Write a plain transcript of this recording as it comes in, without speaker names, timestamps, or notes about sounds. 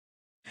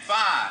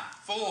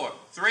4,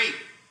 3.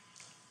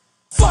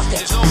 Fuck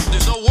it.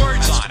 There's no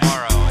words on it.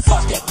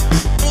 Fuck it.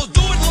 We'll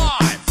do it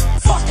live.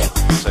 Fuck it.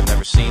 I've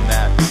never seen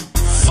that.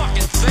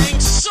 Fucking thing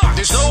sucks.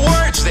 There's no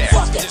words there.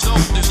 Fuck it.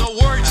 There's no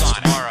words on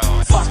it.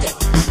 Fuck it.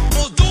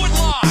 We'll do it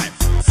live.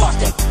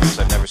 Fuck it.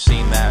 I've never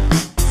seen that.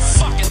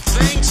 Fucking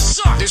thing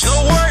sucks. There's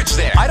no words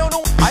there. I don't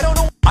know.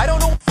 Fuck. I don't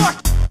know.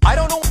 Fuck. I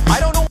don't know.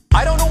 Fuck.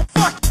 I don't know.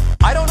 Fuck. I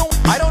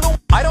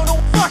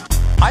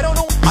don't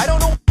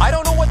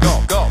know. What?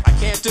 Go. I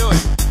can't do it.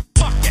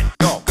 Fuck it.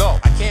 Go.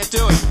 I can't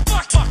do it.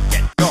 Fuck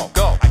it.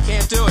 Go. I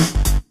can't do it.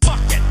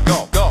 Fuck it.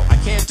 Go. I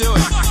can't do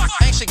it.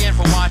 Thanks again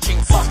for watching.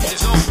 Fuck it.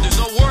 There's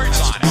no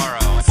words on it.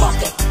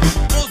 Fuck it.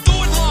 We'll do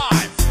it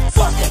live.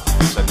 Fuck it.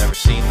 I've never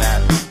seen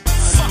that.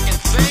 Fucking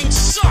thing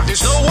sucks.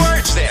 There's no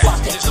words there.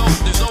 Fuck it. There's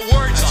no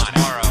words on it.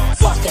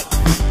 Fuck it.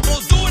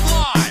 We'll do it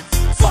live.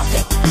 Fuck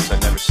it.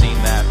 I've never seen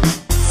that.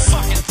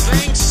 Fucking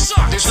thing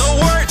sucks. There's no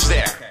words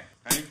there. Okay,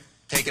 ready?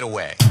 Take it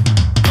away.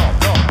 Go.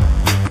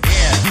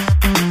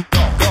 Yeah.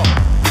 Go.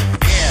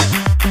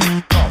 Yeah.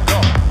 Go.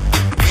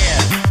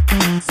 Yeah.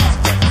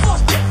 Fuck it.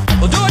 Fuck it.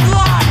 We'll do it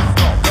live.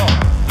 Go.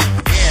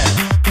 Yeah.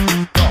 Go.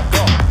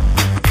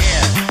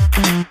 Yeah.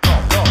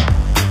 Go.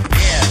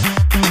 Yeah.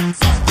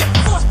 Fuck it.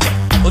 Fuck it.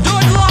 We'll do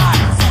it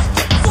live.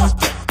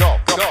 Fuck it. Go.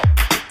 Fuck it.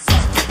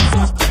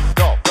 Fuck it.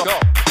 Go. Fuck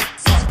it.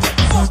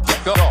 Fuck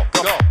it. Go. Fuck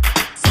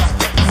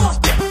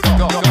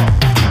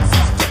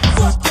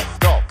it. Fuck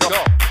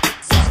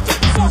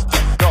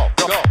it. Go.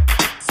 Fuck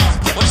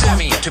it. What does that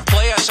mean? To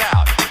play us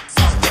out?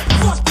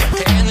 Fuck it.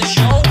 To end the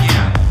show?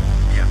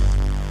 Yeah.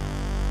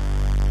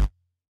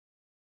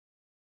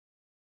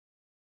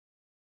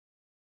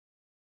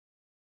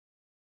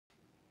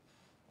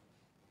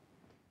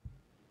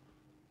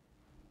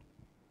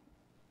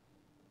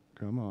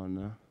 Come on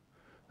now.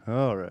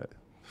 All right.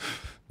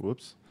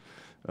 Whoops.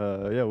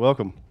 Yeah,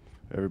 welcome,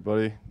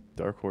 everybody.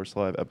 Dark Horse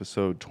Live,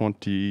 episode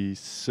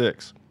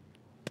 26.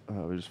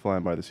 We're just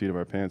flying by the seat of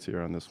our pants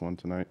here on this one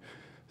tonight.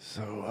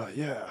 So,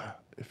 yeah,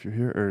 if you're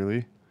here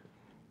early,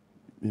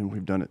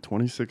 we've done it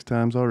 26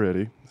 times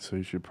already, so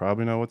you should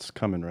probably know what's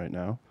coming right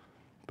now.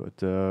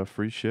 But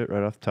free shit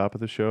right off the top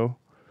of the show.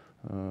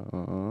 I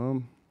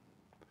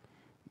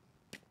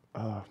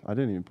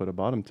didn't even put a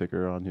bottom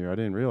ticker on here. I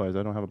didn't realize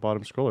I don't have a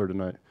bottom scroller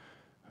tonight.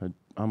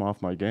 I'm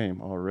off my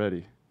game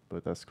already,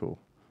 but that's cool.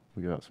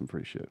 We got some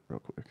free shit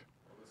real quick.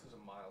 Well, this is a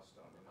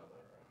milestone, you know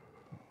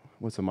that, right?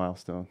 What's a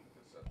milestone?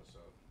 This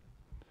episode.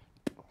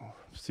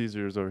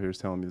 Caesar is over here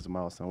telling me it's a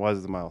milestone. Why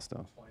is it a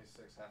milestone?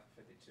 26, half of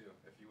 52.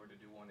 If you were to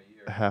do one a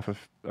year. Half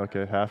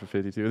of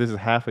 52. This is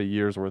half a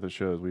year's worth of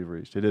shows we've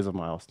reached. It is a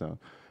milestone.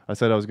 I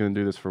said I was going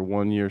to do this for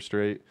 1 year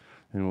straight,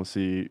 and we'll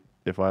see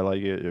if I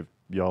like it, if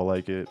y'all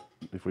like it,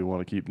 if we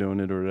want to keep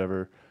doing it or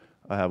whatever.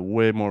 I have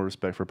way more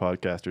respect for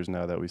podcasters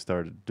now that we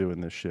started doing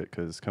this shit,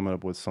 because coming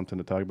up with something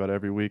to talk about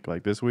every week,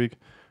 like this week,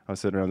 I was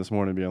sitting around this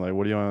morning being like,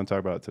 what do you want to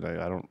talk about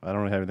today? I don't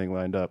really have anything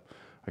lined up.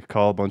 I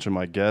call a bunch of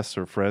my guests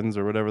or friends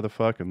or whatever the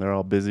fuck, and they're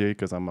all busy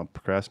because I'm a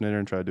procrastinator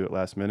and try to do it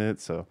last minute.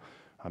 So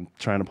I'm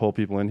trying to pull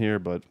people in here,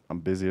 but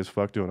I'm busy as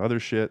fuck doing other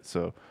shit.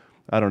 So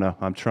I don't know.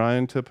 I'm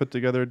trying to put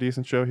together a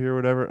decent show here or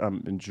whatever.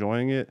 I'm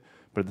enjoying it,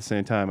 but at the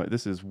same time,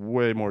 this is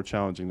way more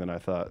challenging than I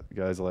thought.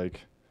 Guys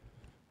like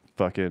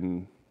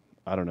fucking,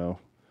 I don't know,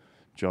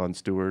 Jon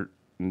Stewart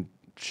and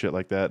shit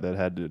like that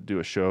had to do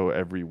a show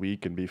every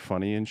week and be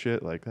funny and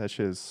shit. Like, that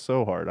shit is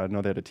so hard. I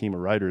know they had a team of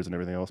writers and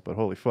everything else, but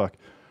holy fuck.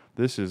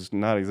 This is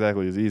not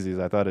exactly as easy as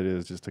I thought it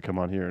is, just to come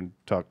on here and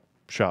talk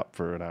shop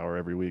for an hour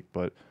every week,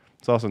 but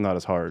it's also not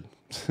as hard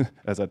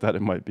as I thought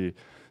it might be.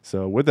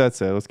 So with that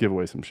said, let's give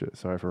away some shit.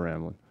 Sorry for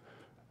rambling.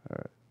 All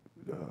right,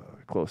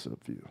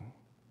 close-up view.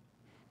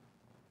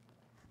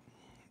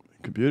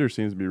 Computer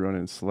seems to be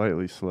running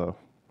slightly slow,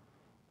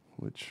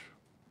 which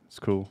is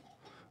cool.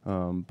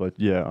 But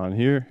yeah, on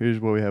here's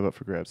what we have up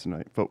for grabs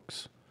tonight,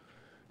 folks.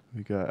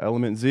 We got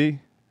Element Z,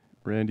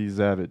 Randy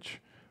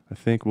Savage. I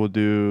think we'll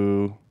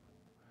do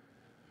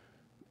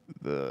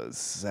the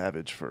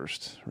Savage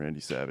first, Randy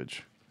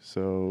Savage.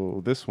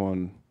 So this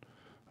one,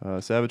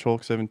 Savage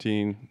Hulk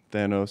 17,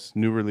 Thanos,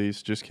 new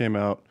release, just came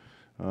out.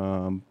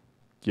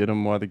 Get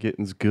them while the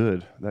getting's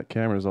good. That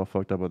camera's all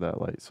fucked up with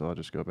that light, so I'll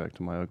just go back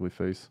to my ugly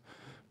face.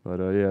 But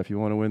yeah, if you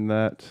want to win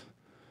that,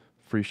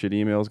 free shit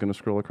email is going to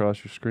scroll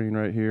across your screen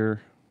right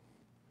here.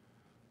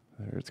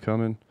 There, it's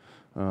coming.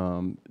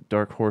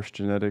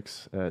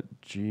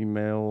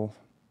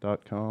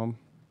 darkhorsegenetics@gmail.com.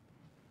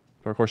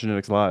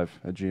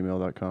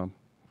 darkhorsegeneticslive@gmail.com.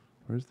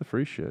 Where's the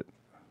free shit?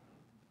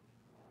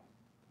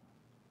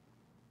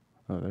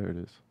 Oh, there it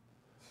is.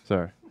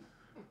 Sorry.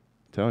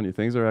 Telling you,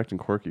 things are acting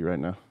quirky right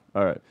now.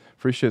 All right.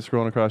 Free shit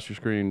scrolling across your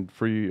screen.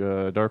 Free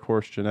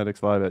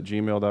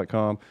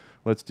darkhorsegeneticslive@gmail.com.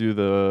 Let's do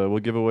we'll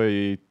give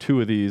away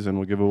 2 of these, and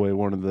we'll give away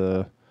one of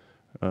the,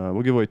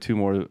 we'll give away 2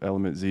 more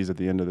Element Zs at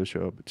the end of the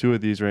show. But 2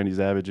 of these Randy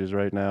Savages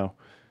right now.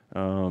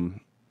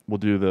 We'll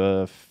do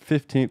the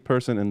 15th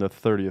person and the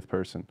 30th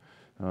person.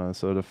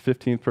 So the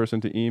 15th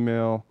person to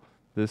email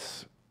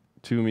this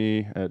to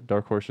me at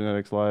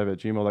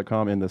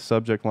darkhorsegeneticslive@gmail.com. In the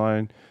subject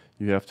line,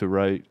 you have to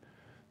write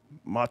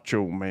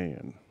Macho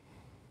Man.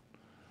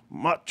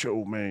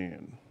 Macho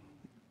Man.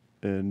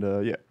 And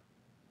yeah,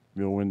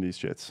 we'll win these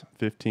shits.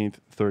 15th,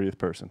 30th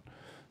person.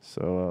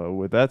 So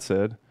with that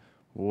said,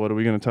 what are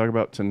we going to talk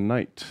about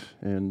tonight?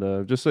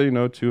 And just so you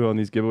know, too, on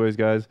these giveaways,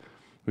 guys,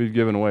 we've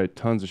given away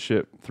tons of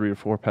shit, 3 or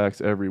 4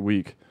 packs every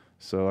week.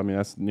 So, I mean,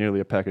 that's nearly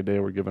a pack a day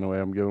we're giving away.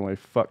 I'm giving away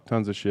fuck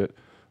tons of shit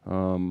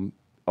on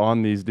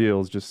these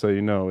deals, just so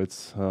you know.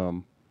 It's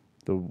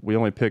we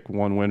only pick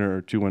 1 winner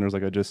or 2 winners,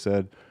 like I just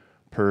said,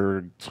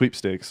 per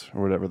sweepstakes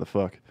or whatever the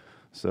fuck.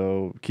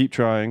 So keep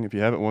trying. If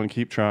you haven't won,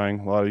 keep trying.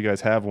 A lot of you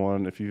guys have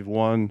won. If you've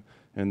won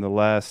in the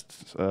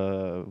last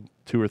 2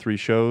 or 3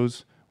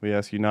 shows, we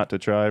ask you not to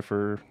try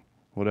for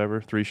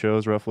whatever, 3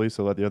 shows roughly,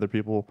 so let the other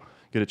people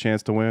get a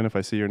chance to win. If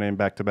I see your name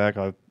back to back,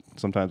 I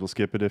sometimes will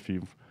skip it if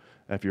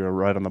you're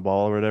right on the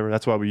ball or whatever.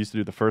 That's why we used to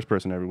do the first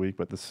person every week,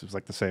 but this was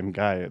like the same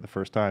guy the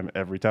first time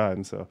every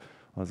time. So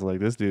I was like,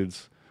 this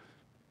dude's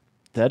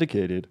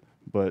dedicated.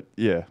 But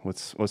yeah,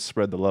 let's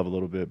spread the love a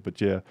little bit. But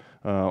yeah,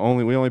 we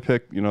only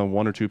pick 1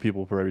 or 2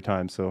 people per every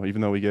time. So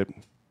even though we get,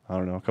 I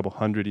don't know, a couple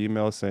hundred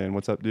emails saying,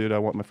 "What's up, dude? I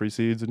want my free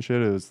seeds and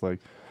shit," it's like,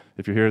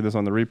 if you're hearing this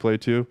on the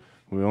replay too,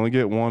 we only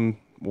get one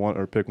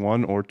or pick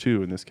 1 or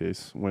 2 in this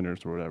case, winners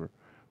or whatever.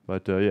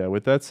 But yeah,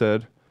 with that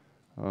said,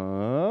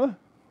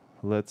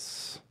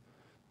 let's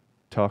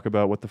talk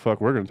about what the fuck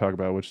we're gonna talk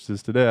about, which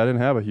is today. I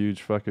didn't have a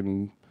huge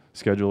fucking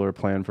schedule or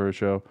plan for a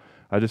show.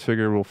 I just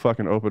figured we'll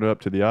fucking open it up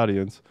to the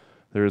audience.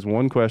 There is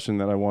one question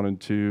that I wanted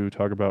to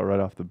talk about right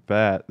off the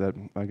bat that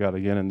I got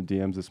again in the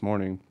DMs this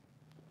morning,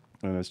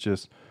 and it's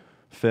just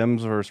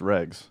Fems versus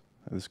Regs.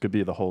 This could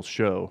be the whole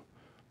show,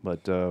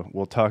 but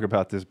we'll talk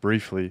about this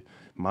briefly.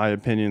 My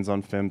opinions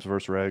on Fems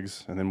versus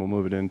Regs, and then we'll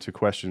move it into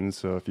questions.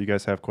 So if you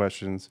guys have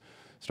questions,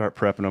 start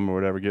prepping them or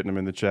whatever, getting them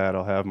in the chat.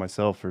 I'll have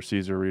myself or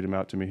Caesar read them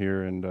out to me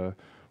here, and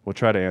we'll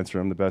try to answer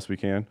them the best we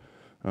can.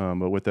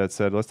 But with that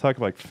said, let's talk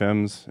like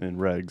Fems and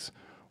Regs.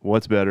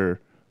 What's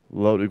better?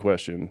 Loaded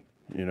question.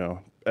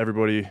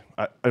 Everybody,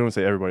 I don't want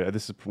to say everybody,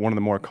 this is one of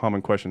the more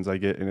common questions I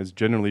get, and it's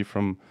generally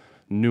from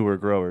newer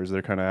growers.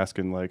 They're kind of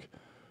asking like,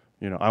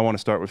 I want to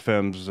start with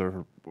Fems,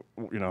 or,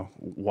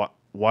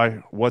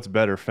 what's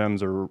better,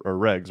 Fems or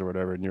Regs or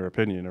whatever, in your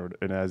opinion?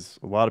 And as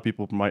a lot of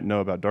people might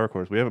know about Dark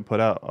Horse, we haven't put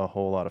out a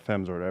whole lot of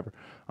Fems or whatever.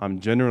 I'm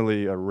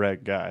generally a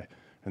Reg guy.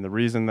 And the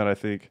reason that I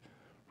think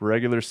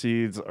regular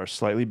seeds are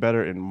slightly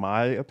better, in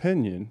my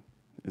opinion,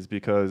 is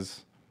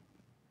because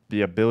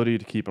the ability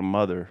to keep a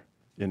mother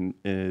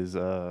is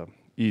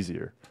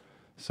easier.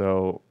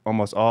 So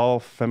almost all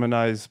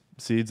feminized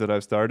seeds that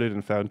I've started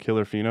and found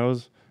killer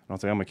phenos, and I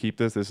was like, I'm gonna keep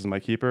this. This is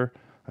my keeper.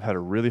 I've had a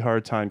really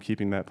hard time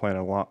keeping that plant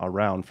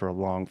around for a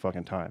long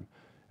fucking time.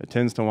 It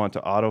tends to want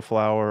to auto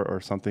flower,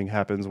 or something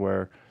happens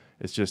where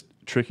it's just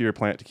trickier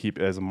plant to keep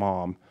as a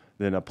mom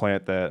than a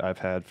plant that I've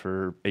had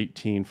for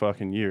 18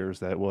 fucking years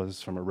that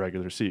was from a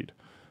regular seed.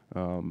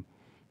 And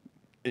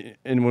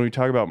when we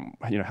talk about,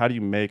 how do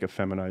you make a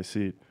feminized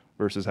seed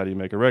versus how do you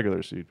make a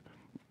regular seed?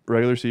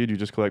 Regular seed, you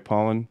just collect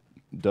pollen,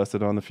 dust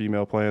it on the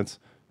female plants,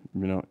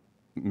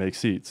 make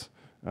seeds.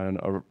 And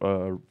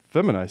a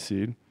feminized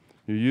seed,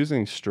 you're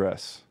using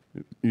stress.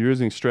 You're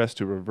using stress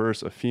to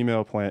reverse a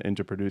female plant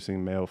into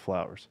producing male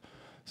flowers.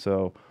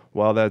 So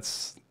while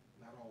that's,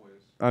 Not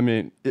always. I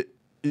mean,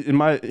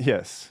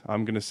 yes,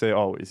 I'm going to say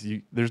always.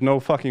 There's no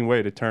fucing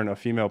way to turn a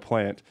female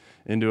plant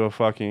into a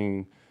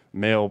fucking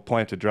male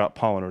plant to drop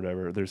pollen or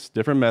whatever. There's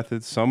different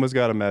methods. Someone's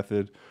got a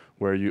method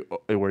where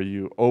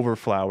you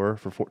overflower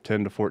for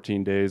 10 to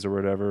 14 days or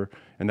whatever,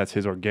 and that's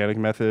his organic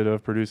method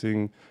of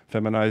producing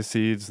feminized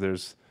seeds.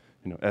 There's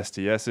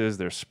STSs,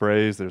 there's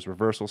sprays, there's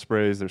reversal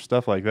sprays, there's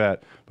stuff like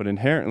that. But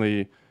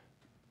inherently,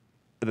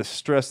 the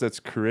stress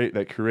that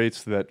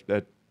creates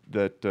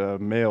that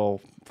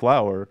male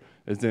flower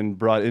is then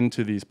brought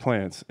into these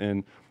plants.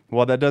 And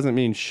while that doesn't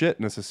mean shit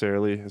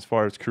necessarily as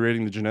far as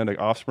creating the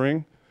genetic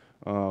offspring,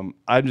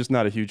 I'm just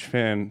not a huge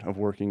fan of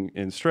working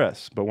in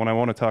stress. But when I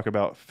want to talk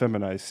about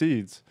feminized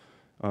seeds,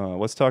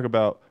 let's talk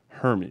about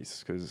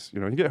Hermes, because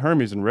you get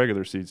Hermes in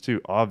regular seeds too.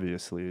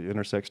 Obviously,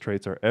 intersex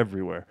traits are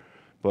everywhere.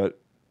 But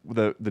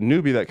the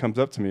newbie that comes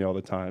up to me all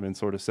the time and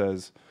sort of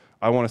says,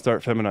 I want to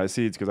start feminized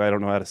seeds because I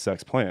don't know how to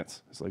sex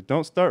plants. It's like,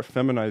 don't start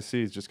feminized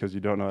seeds just because you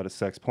don't know how to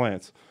sex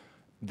plants.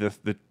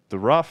 The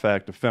raw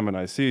fact of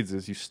feminized seeds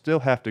is you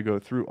still have to go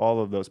through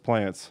all of those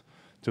plants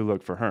to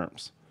look for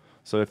Herms.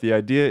 So if the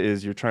idea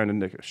is you're trying to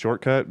make a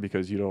shortcut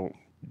because you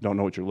don't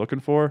know what you're looking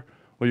for,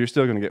 well, you're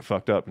still going to get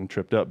fucked up and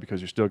tripped up because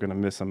you're still going to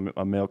miss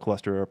a male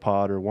cluster or a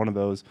pod or one of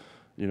those.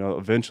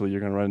 Eventually you're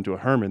going to run into a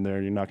Herm in there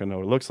and you're not going to know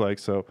what it looks like.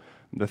 So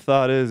the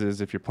thought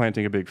is if you're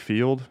planting a big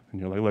field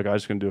and you're like, look, I'm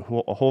just going to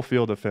do a whole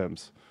field of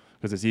Fems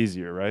because it's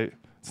easier, right?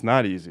 It's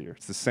not easier.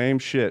 It's the same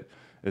shit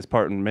as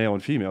parting male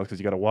and female because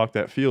you got to walk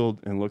that field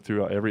and look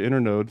through every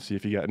internode, see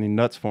if you got any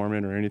nuts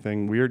forming or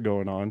anything weird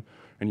going on,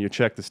 and you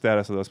check the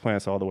status of those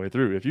plants all the way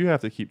through. If you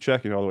have to keep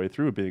checking all the way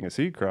through being a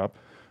seed crop,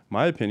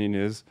 my opinion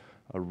is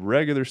a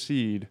regular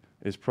seed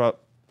is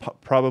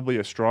probably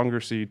a stronger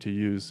seed to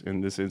use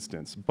in this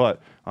instance.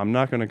 But I'm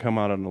not going to come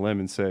out on a limb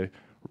and say,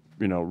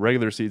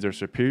 regular seeds are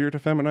superior to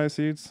feminized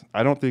seeds.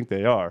 I don't think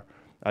they are.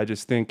 I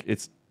just think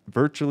it's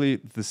virtually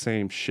the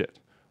same shit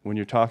when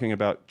you're talking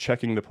about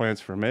checking the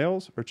plants for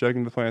males or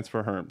checking the plants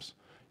for herms.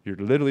 You're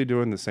literally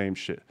doing the same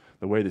shit.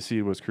 The way the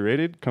seed was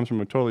created comes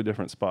from a totally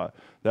different spot.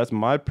 That's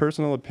my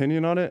personal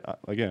opinion on it.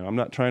 Again, I'm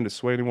not trying to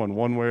sway anyone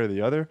one way or the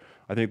other.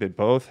 I think they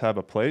both have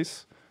a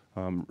place.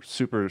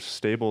 Super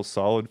stable,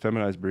 solid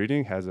feminized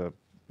breeding has a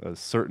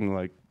certain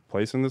like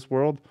place in this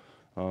world,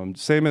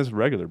 same as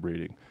regular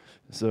breeding.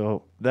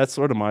 So that's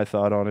sort of my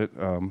thought on it.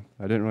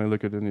 I didn't really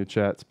look at any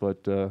chats,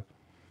 but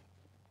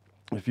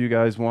if you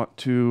guys want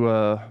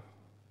to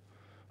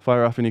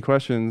fire off any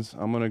questions,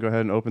 I'm going to go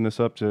ahead and open this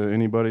up to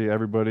anybody,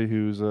 everybody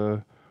who's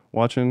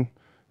watching.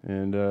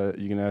 And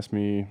you can ask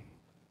me,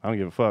 I don't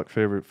give a fuck,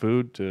 favorite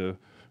food to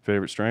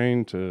favorite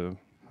strain to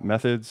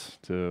methods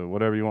to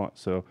whatever you want.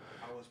 So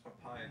How was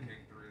papaya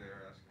cake 3 they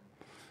were asking?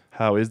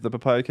 how is the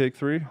papaya cake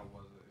 3? How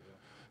was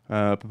it?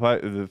 Yeah.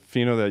 Papaya, the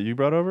pheno that you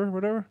brought over,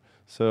 whatever.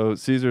 So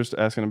Caesar's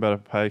asking about a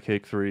papaya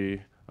cake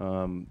 3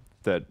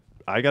 that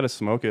I got to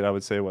smoke it, I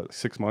would say,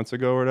 6 months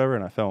ago or whatever,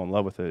 and I fell in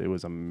love with it. It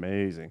was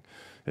amazing.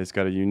 It's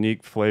got a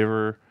unique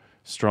flavor,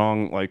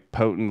 strong, like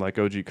potent, like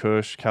OG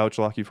Kush, couch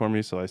locky for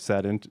me. So I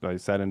sat into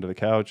the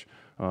couch.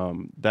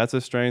 That's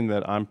a strain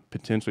that I'm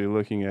potentially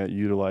looking at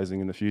utilizing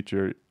in the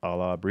future, a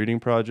la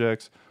breeding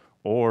projects,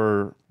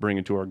 or bring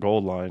it to our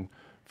gold line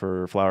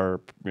for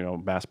flower,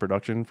 mass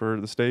production for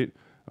the state.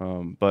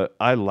 But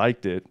I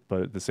liked it,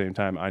 but at the same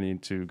time, I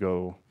need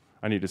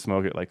to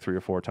smoke it like 3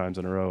 or 4 times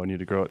in a row. I need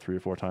to grow it 3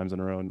 or 4 times in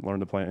a row and learn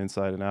the plant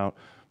inside and out.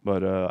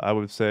 But I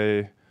would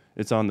say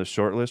it's on the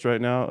short list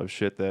right now of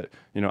shit that,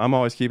 I'm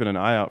always keeping an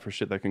eye out for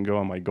shit that can go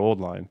on my gold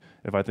line.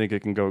 If I think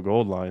it can go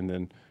gold line,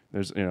 then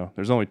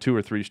there's only 2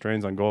 or 3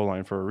 strains on gold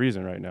line for a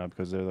reason right now,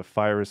 because they're the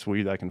firest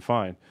weed I can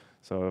find.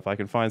 So if I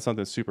can find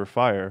something super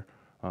fire,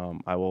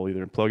 I will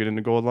either plug it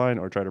into gold line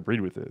or try to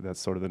breed with it. That's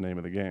sort of the name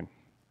of the game.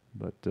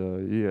 But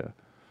yeah.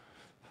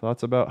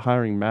 Thoughts about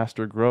hiring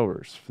master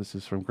growers. This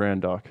is from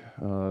Grand Doc.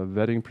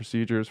 Vetting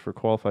procedures for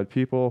qualified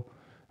people.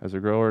 As a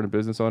grower and a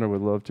business owner,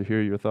 would love to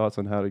hear your thoughts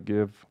on how to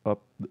give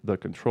up the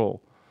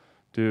control.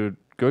 Dude,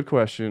 good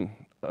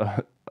question.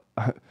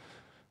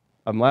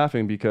 I'm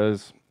laughing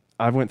because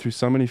I've went through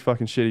so many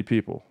fucking shitty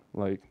people.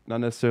 Like,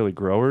 not necessarily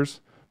growers,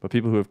 but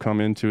people who have come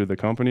into the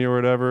company or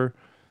whatever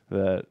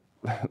that,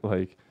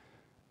 like,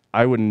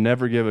 I would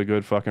never give a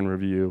good fucking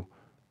review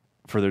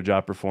for their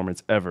job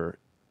performance ever.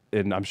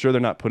 And I'm sure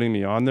they're not putting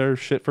me on their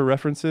shit for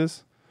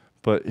references,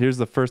 but here's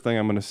the first thing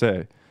I'm going to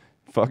say.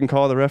 Fucking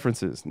call the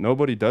references.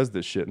 Nobody does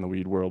this shit in the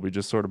weed world. We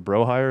just sort of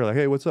bro hire, like,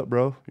 hey, what's up,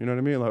 bro? You know what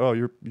I mean? Like, oh,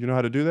 you know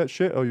how to do that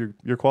shit? Oh,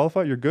 you're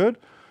qualified? You're good?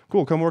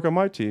 Cool, come work on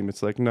my team.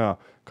 It's like, no,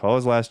 call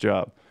his last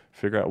job.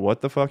 Figure out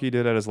what the fuck he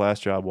did at his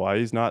last job, why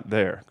he's not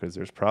there, because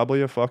there's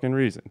probably a fucking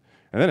reason.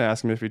 And then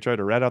ask him if he tried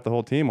to rat out the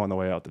whole team on the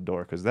way out the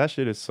door, because that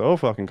shit is so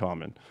fucking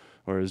common.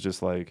 Or it's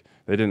just like,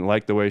 they didn't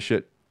like the way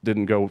shit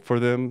didn't go for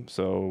them,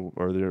 so,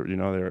 or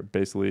they're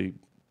basically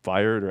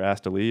fired or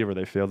asked to leave, or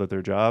they failed at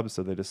their job,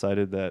 so they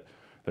decided that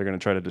they're going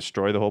to try to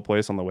destroy the whole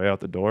place on the way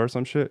out the door or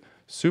some shit.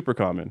 Super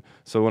common.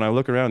 So when I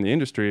look around the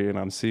industry and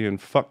I'm seeing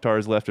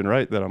fucktars left and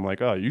right, that I'm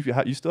like, oh,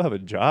 you still have a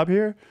job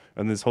here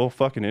in this whole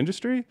fucking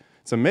industry?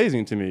 It's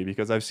amazing to me,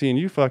 because I've seen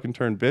you fucking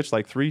turn bitch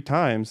like 3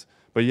 times,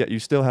 but yet you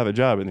still have a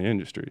job in the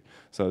industry.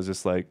 So it's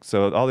just like,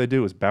 so all they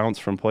do is bounce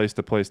from place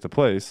to place to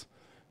place.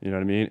 You know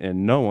what I mean?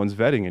 And no one's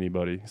vetting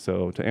anybody.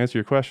 So to answer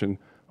your question,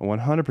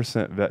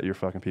 100% vet your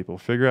fucking people.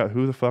 Figure out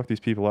who the fuck these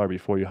people are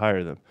before you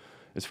hire them.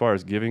 As far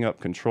as giving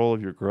up control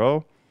of your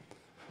grow,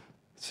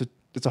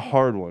 it's a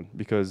hard one,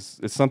 because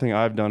it's something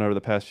I've done over the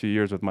past few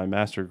years with my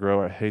master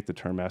grower. I hate the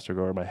term master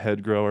grower. My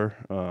head grower,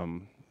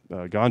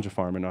 Ganja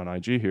Farming on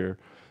IG here.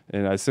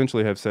 And I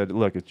essentially have said,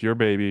 look, it's your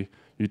baby.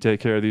 You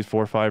take care of these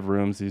 4 or 5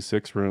 rooms, these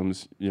 6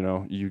 rooms,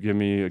 you give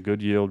me a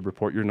good yield,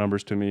 report your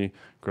numbers to me,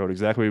 grow it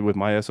exactly with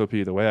my SOP,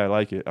 the way I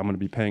like it. I'm going to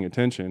be paying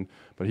attention,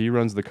 but he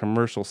runs the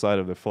commercial side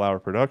of the flower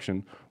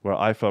production, where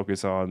I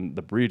focus on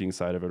the breeding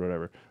side of it or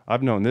whatever.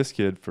 I've known this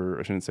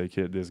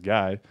this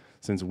guy,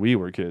 since we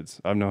were kids.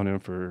 I've known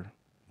him for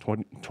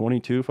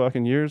 22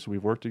 fucking years.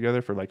 We've worked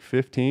together for like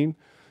 15.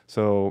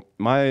 So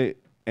my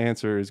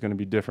answer is going to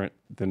be different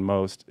than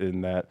most,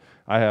 in that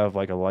I have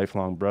like a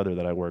lifelong brother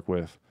that I work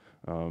with.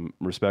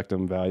 Respect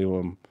him, value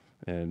him,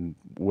 and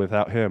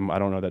without him, I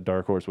don't know that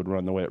Dark Horse would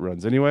run the way it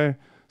runs anyway.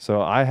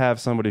 So I have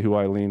somebody who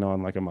I lean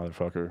on like a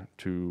motherfucker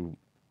to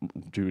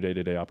do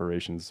day-to-day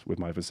operations with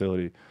my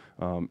facility.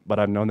 But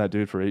I've known that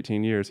dude for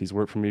 18 years. He's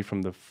worked for me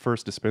from the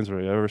first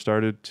dispensary I ever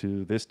started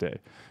to this day.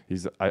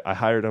 I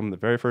hired him the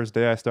very first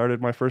day I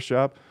started my first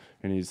job,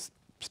 and he's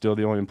still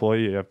the only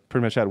employee. I've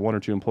pretty much had 1 or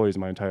 2 employees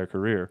my entire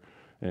career,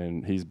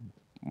 and he's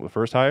the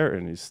first hire,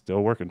 and he's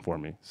still working for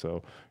me.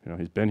 So,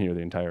 he's been here the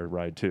entire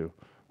ride too,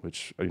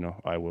 which,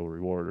 I will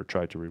reward, or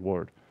try to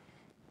reward.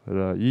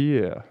 But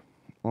yeah,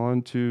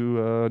 on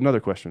to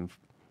another question.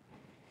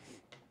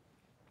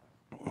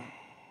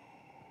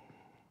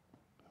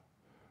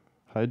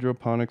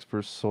 Hydroponics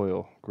versus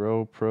soil.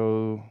 Grow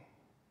pro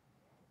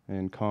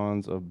and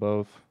cons of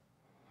both.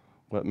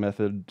 What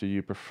method do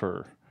you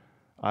prefer?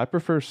 I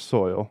prefer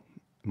soil.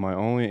 My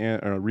only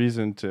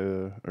reason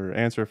to, or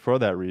answer for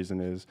that reason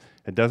is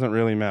it doesn't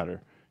really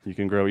matter. You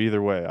can grow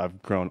either way.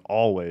 I've grown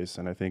always,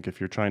 and I think if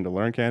you're trying to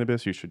learn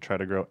cannabis, you should try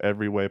to grow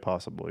every way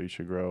possible. You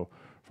should grow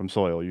from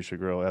soil. You should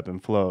grow ebb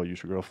and flow. You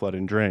should grow flood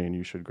and drain.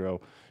 You should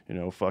grow,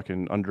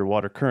 fucking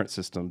underwater current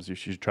systems. You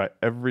should try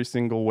every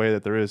single way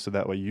that there is, so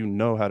that way you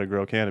know how to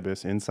grow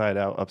cannabis inside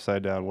out,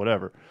 upside down,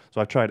 whatever.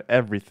 So I've tried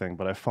everything,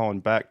 but I've fallen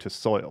back to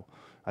soil.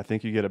 I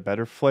think you get a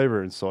better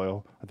flavor in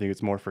soil. I think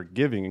it's more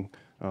forgiving.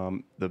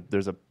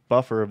 There's a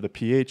buffer of the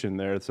pH in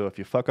there, so if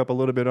you fuck up a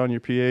little bit on your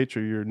pH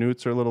or your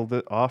newts are a little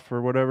bit off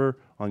or whatever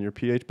on your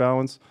pH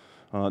balance,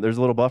 there's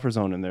a little buffer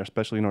zone in there,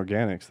 especially in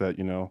organics, that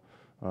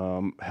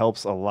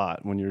helps a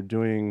lot. When you're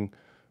doing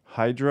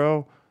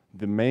hydro,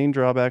 the main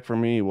drawback for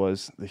me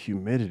was the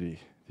humidity.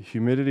 The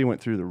humidity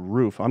went through the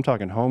roof. I'm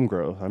talking home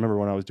grow. I remember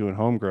when I was doing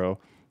home grow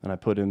and I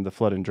put in the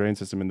flood and drain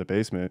system in the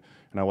basement,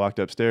 and I walked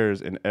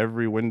upstairs, and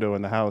every window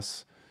in the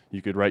house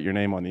you could write your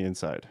name on the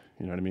inside.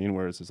 You know what I mean?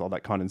 Whereas there's all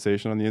that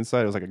condensation on the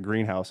inside. It was like a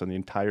greenhouse on the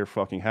entire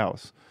fucking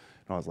house.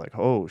 And I was like,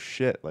 oh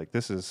shit, like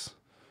this is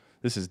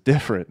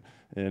different.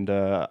 And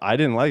I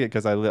didn't like it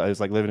because I was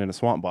like living in a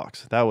swamp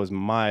box. That was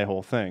my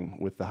whole thing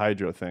with the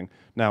hydro thing.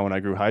 Now, when I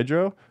grew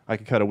hydro, I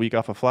could cut a week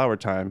off of flower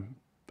time.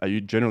 I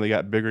generally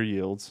got bigger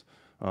yields.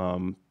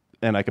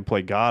 And I could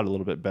play God a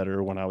little bit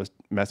better when I was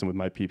messing with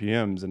my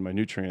ppms and my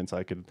nutrients.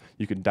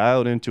 You could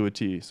dial it into a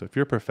T. So if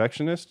you're a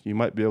perfectionist, you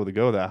might be able to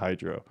go that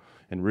hydro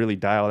and really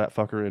dial that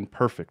fucker in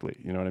perfectly.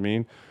 You know what I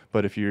mean?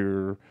 But if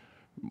you're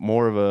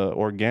more of a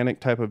organic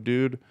type of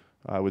dude,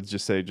 I would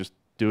just say just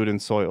do it in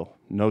soil,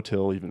 no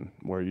till even,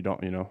 where you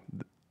don't,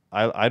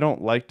 I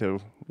don't like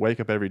to wake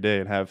up every day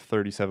and have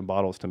 37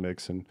 bottles to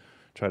mix and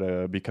try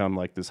to become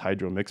like this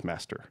hydro mix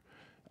master.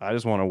 I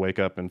just want to wake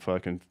up and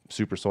fucking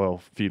super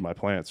soil feed my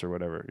plants or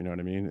whatever. You know what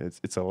I mean?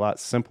 It's a lot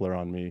simpler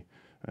on me,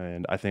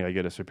 and I think I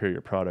get a superior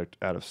product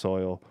out of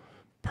soil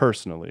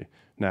personally.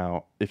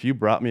 Now, if you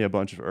brought me a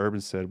bunch of herb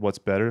and said, what's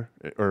better,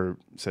 or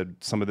said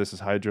some of this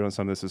is hydro and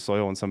some of this is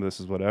soil and some of this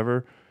is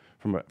whatever,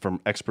 from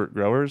expert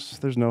growers,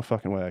 there's no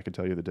fucking way I could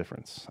tell you the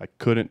difference. I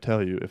couldn't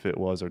tell you if it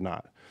was or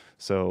not.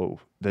 So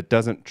that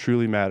doesn't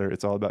truly matter.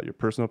 It's all about your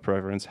personal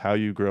preference, how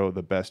you grow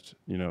the best,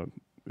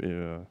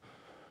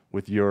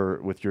 with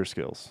your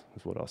skills,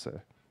 is what I'll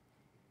say.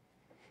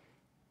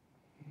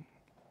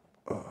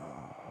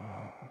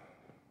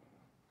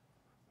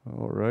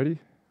 Alrighty.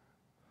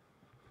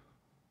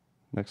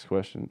 Next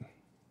question.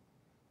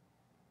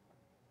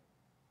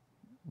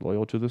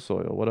 Loyal to the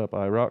soil. What up,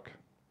 iRock?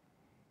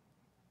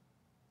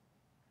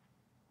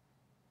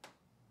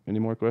 Any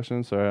more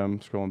questions? Sorry, I'm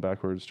scrolling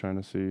backwards trying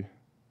to see.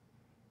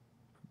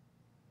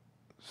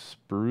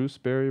 Spruce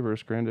berry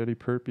versus Granddaddy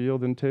Purp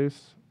yield and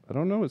taste. I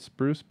don't know what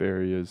spruce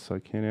berry is, so I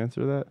can't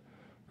answer that.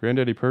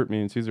 Granddaddy Purp, me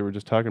and Caesar were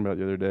just talking about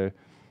the other day.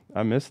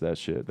 I miss that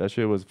shit. That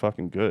shit was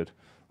fucking good.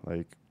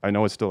 Like, I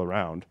know it's still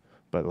around,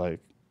 but like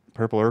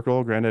Purple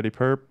Urkel, Granddaddy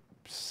Purp,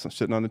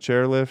 sitting on the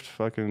chairlift,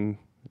 fucking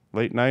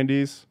late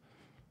 90s.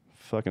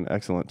 Fucking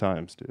excellent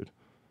times, dude.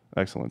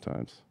 Excellent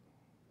times.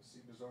 Does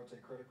C-Bazaar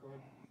take credit card?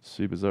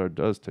 C-Bazaar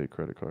does take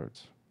credit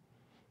cards.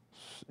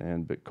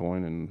 And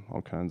Bitcoin and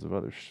all kinds of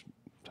other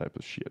type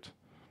of shit.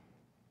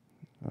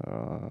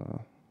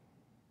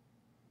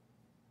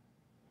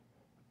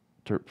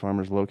 Terp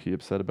farmers low-key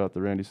upset about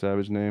the Randy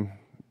Savage name.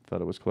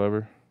 Thought it was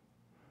clever.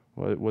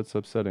 What's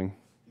upsetting?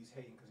 He's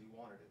hating because he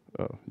wanted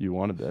it. Oh, you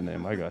wanted that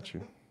name. I got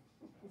you.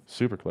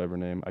 Super clever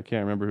name. I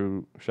can't remember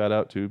who, shout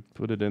out to,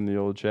 put it in the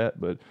old chat,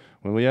 but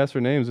when we ask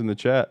for names in the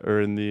chat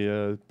or in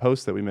the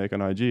posts that we make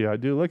on IG, I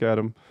do look at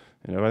them.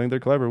 And if I think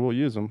they're clever, we'll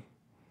use them.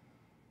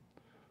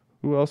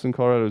 Who else in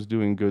Colorado is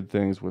doing good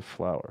things with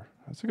flower?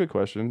 That's a good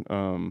question.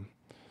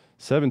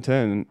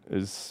 710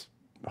 is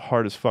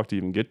hard as fuck to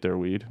even get their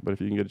weed, but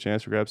if you can get a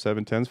chance to grab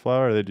 710's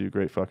flower, they do a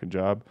great fucking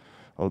job.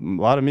 A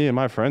lot of me and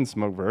my friends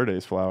smoke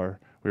Verde's flower.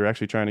 We were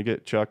actually trying to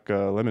get Chuck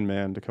Lemon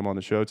Man to come on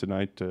the show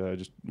tonight. I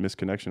just missed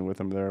connection with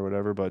him there or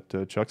whatever,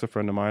 but Chuck's a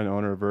friend of mine,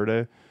 owner of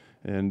Verde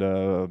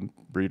and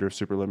breeder of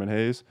Super Lemon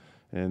Haze,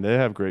 and they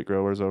have great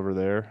growers over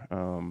there.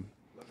 Lemon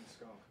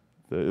Skunk.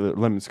 The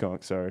Lemon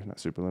Skunk, sorry, not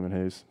Super Lemon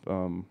Haze.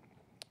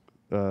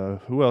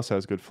 Who else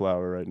has good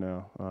flower right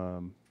now?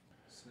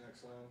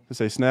 Snacksland. To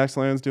say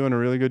Snacksland's doing a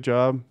really good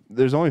job.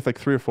 There's only like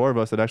 3 or 4 of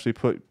us that actually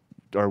put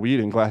our weed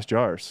in glass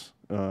jars.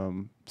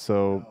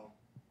 So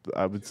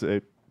I would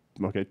say,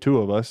 okay, 2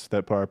 of us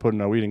that are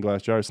putting our weed in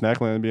glass jars,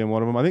 Snackland being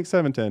one of them. I think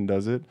 710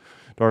 does it.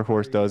 Dark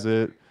Horse does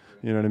it.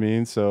 You know what I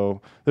mean?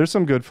 So there's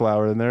some good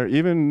flower in there.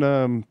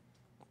 Even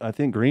I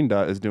think Green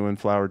Dot is doing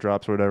flower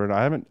drops or whatever. And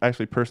I haven't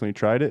actually personally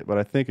tried it, but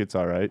I think it's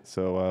all right.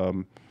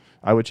 So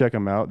I would check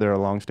them out. They're a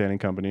long-standing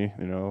company.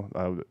 You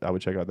know, I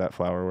would check out that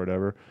flower or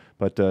whatever.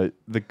 But the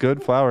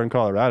good flower in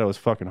Colorado is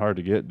fucking hard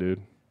to get,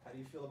 dude. How do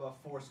you feel about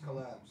forced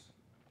collabs?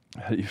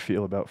 How do you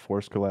feel about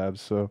forced collabs?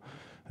 So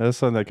that's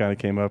something that kind of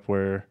came up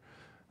where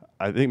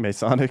I think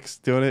Masonic's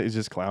doing it. He's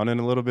just clowning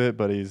a little bit,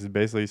 but he's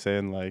basically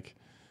saying like,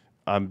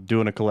 I'm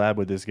doing a collab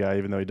with this guy,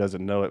 even though he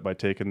doesn't know it, by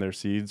taking their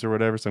seeds or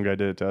whatever. Some guy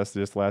did it to us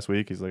just last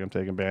week. He's like, I'm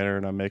taking Banner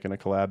and I'm making a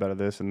collab out of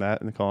this and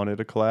that and calling it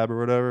a collab or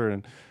whatever.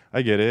 And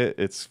I get it.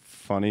 It's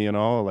funny and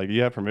all. Like,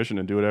 you have permission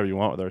to do whatever you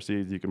want with our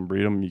seeds. You can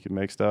breed them. You can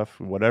make stuff,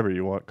 whatever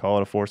you want. Call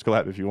it a forced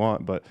collab if you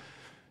want. But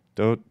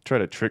don't try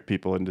to trick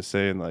people into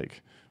saying,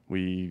 like,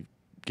 we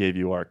gave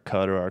you our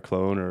cut or our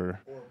clone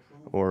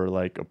or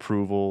like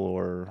approval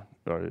or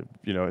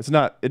you know, it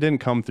didn't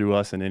come through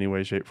us in any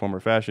way, shape, form, or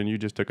fashion. You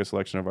just took a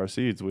selection of our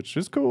seeds, which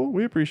is cool.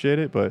 We appreciate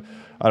it, but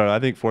I don't know. I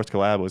think forced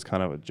collab was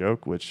kind of a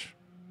joke, which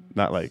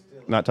not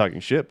talking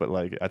shit, but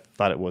like I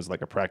thought it was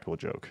like a practical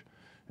joke.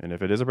 And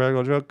if it is a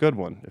practical joke, good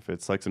one. If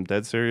it's like some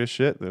dead serious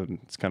shit, then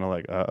it's kind of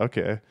like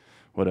okay,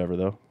 whatever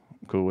though.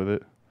 I'm cool with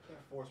it. Can't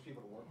force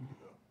people to work with you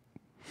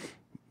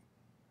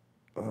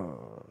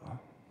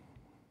though.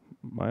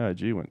 My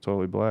IG went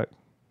totally black.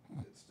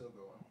 It's still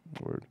going.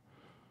 Word.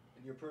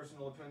 In your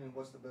personal opinion,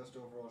 what's the best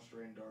overall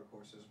strain dark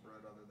horses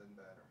bred other than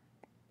Banner?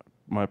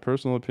 My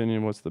personal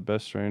opinion, what's the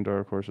best strain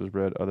dark horses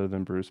bred other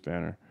than Bruce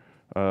Banner?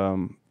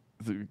 Got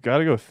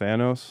to go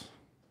Thanos,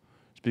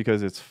 just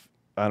because it's,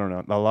 I don't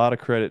know, a lot of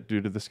credit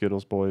due to the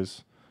Skittles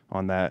boys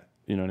on that.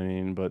 You know what I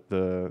mean? But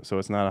so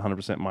it's not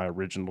 100% my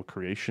original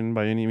creation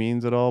by any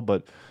means at all.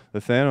 But the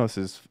Thanos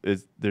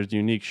is there's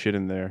unique shit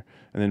in there,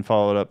 and then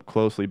followed up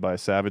closely by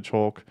Savage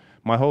Hulk.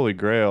 My holy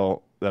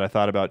grail that I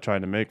thought about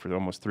trying to make for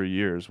almost 3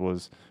 years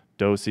was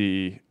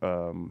Dosey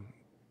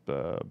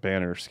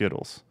Banner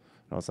Skittles.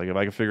 And I was like, if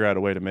I could figure out a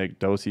way to make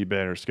Dosey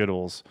Banner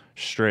Skittles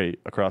straight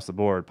across the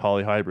board,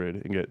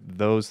 polyhybrid, and get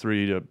those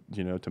three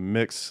to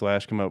mix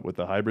 / come up with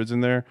the hybrids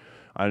in there,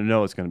 I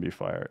know it's going to be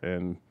fire.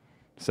 And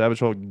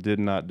Savage Hulk did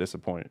not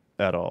disappoint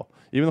at all.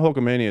 Even the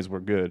Hulkamanias were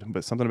good,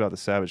 but something about the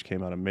Savage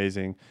came out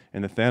amazing.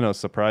 And the Thanos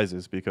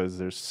surprises, because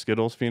there's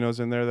Skittles phenos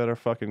in there that are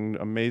fucking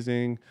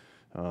amazing.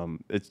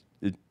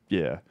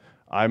 Yeah.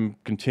 I'm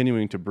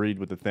continuing to breed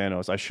with the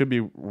Thanos. I should be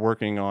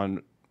working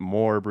on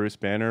more Bruce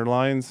Banner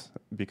lines,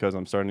 because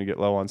I'm starting to get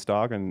low on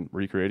stock and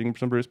recreating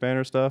some Bruce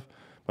Banner stuff.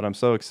 But I'm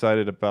so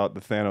excited about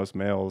the Thanos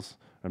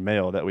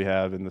male that we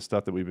have and the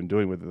stuff that we've been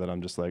doing with it, that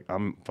I'm just like,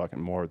 I'm fucking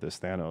more with this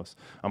Thanos.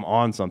 I'm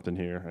on something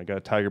here. I got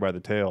a tiger by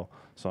the tail,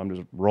 so I'm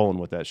just rolling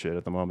with that shit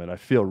at the moment. I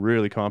feel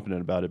really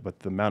confident about it, but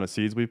the amount of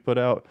seeds we've put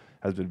out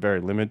has been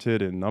very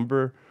limited in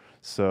number,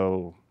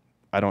 so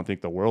I don't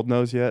think the world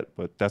knows yet,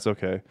 but that's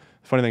okay.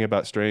 The funny thing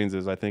about strains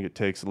is I think it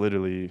takes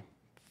literally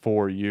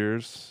 4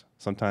 years,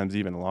 sometimes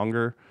even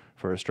longer,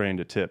 for a strain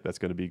to tip that's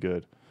going to be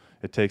good.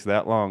 It takes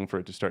that long for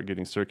it to start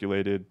getting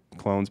circulated,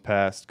 clones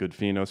passed, good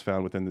phenos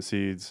found within the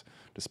seeds,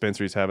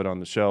 dispensaries have it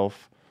on the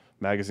shelf,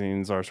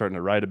 magazines are starting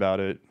to write about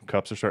it,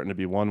 cups are starting to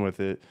be won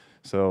with it.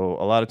 So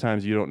a lot of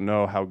times you don't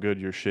know how good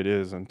your shit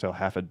is until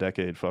half a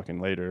decade fucking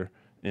later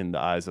in the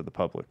eyes of the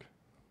public.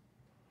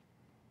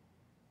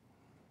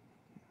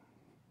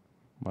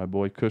 My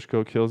boy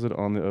Kushko kills it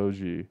on the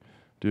OG.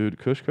 Dude,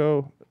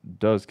 Kushko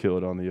does kill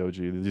it on the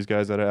OG. These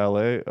guys out of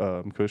LA,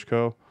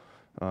 Kushko,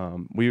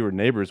 we were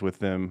neighbors with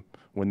them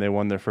when they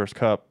won their first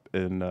cup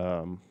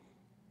in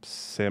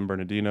San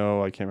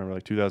Bernardino. I can't remember,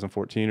 like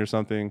 2014 or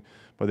something.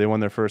 But they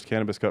won their first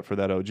cannabis cup for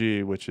that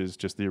OG, which is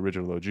just the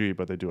original OG,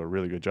 but they do a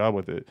really good job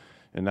with it.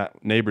 And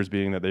that neighbors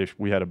being that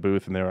we had a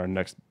booth and they were our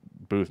next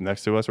booth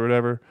next to us or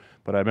whatever.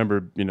 But I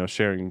remember,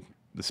 sharing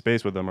the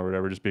space with them or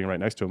whatever, just being right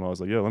next to him. I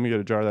was like, yo, let me get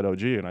a jar of that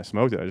OG. And I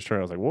smoked it. I just turned,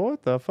 I was like,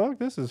 what the fuck?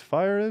 This is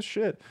fire as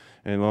shit.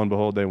 And lo and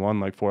behold, they won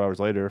like 4 hours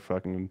later.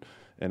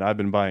 And I've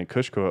been buying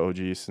Kushko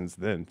OG since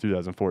then,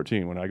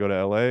 2014. When I go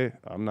to LA,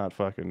 I'm not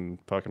fucking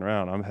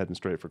around. I'm heading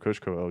straight for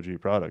Kushko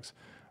OG products.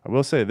 I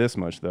will say this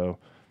much though.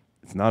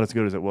 It's not as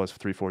good as it was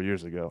 3-4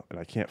 years ago. And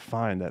I can't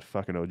find that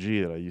fucking OG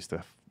that I used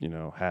to,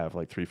 have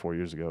like 3-4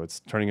 years ago. It's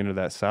turning into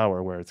that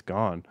sour where it's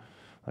gone.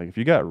 Like if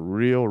you got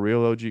real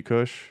OG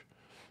Kush,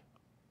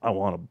 I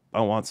want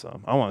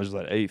some. I want just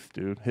that eighth,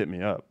 dude. Hit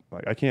me up.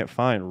 Like I can't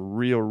find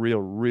real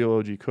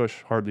OG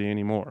Kush hardly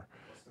anymore.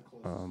 What's the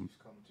closest you've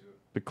come to it?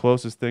 The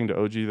closest thing to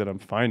OG that I'm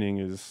finding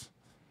is,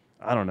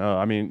 I don't know.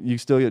 I mean, you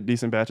still get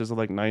decent batches of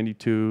like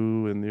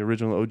 92 and the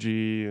original OG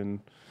and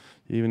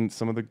even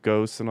some of the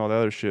ghosts and all that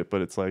other shit.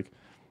 But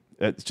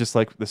it's just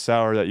like the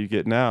sour that you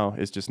get now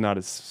is just not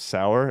as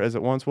sour as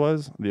it once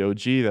was. The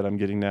OG that I'm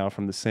getting now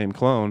from the same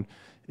clone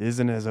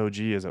isn't as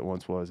OG as it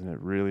once was, and it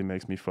really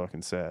makes me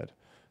fucking sad.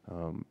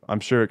 I'm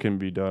sure it can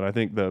be done. I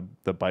think the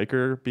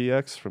Biker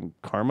BX from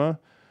Karma,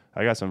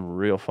 I got some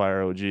real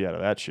fire OG out of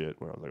that shit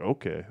where I was like,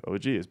 okay,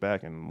 OG is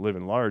back and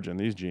living large in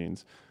these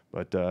genes.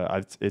 But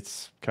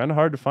it's kind of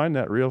hard to find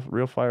that real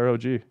fire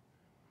OG.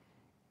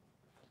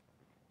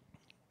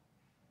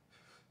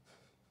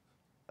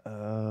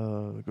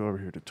 Go over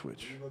here to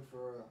Twitch. Do you look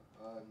for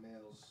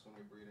males when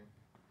you're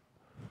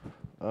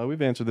breeding?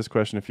 We've answered this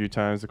question a few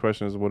times. The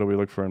question is, what do we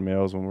look for in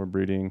males when we're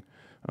breeding?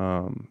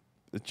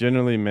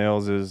 generally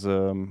males is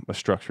a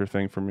structure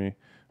thing for me.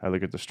 I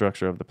look at the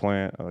structure of the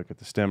plant. I look at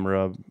the stem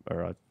rub,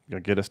 or I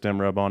get a stem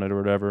rub on it or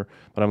whatever.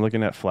 But I'm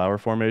looking at flower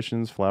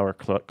formations, flower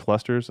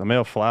clusters. A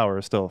male flower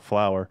is still a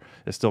flower.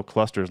 It still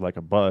clusters like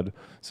a bud.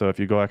 So if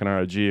you go back on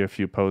our IG a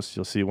few posts,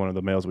 you'll see one of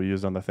the males we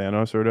used on the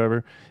Thanos or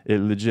whatever. It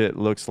legit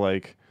looks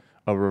like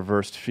a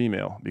reversed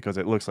female because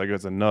it looks like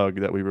it's a nug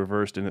that we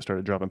reversed and it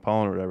started dropping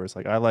pollen or whatever. It's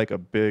like I like a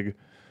big,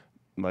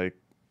 like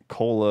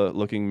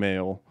cola-looking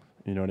male.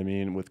 You know what I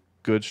mean, with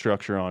good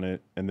structure on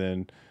it, and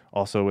then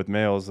also with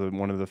males,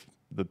 one of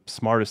the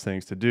smartest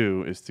things to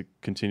do is to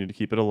continue to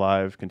keep it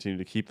alive, continue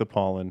to keep the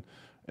pollen,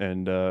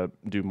 and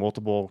do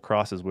multiple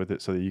crosses with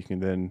it so that you can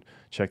then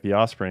check the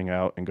offspring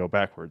out and go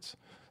backwards.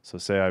 So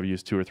say I've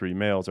used 2 or 3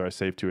 males, or I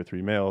save 2 or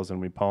 3 males and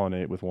we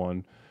pollinate with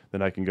one,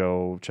 then I can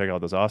go check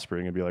out those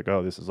offspring and be like,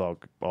 oh, this is all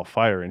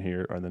fire in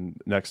here. Or then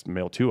next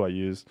male 2 I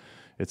use,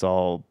 it's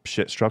all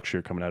shit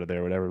structure coming out of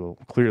there, whatever. Well,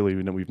 clearly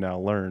we've now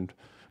learned,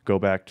 go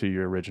back to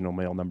your original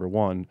male number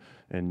 1,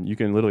 and you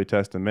can literally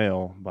test a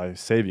male by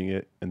saving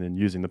it and then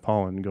using the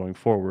pollen going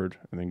forward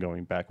and then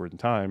going backward in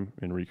time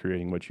and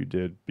recreating what you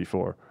did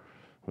before,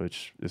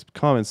 which is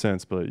common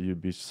sense, but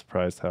you'd be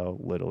surprised how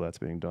little that's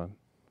being done.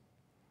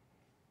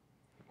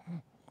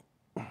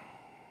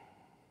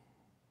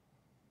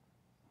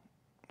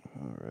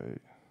 All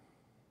right.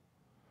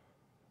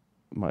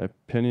 My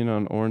opinion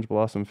on Orange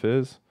Blossom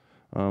Fizz.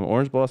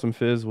 Orange Blossom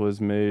Fizz was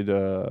made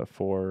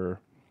for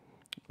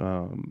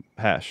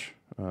hash.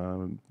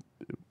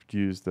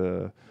 Use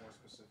the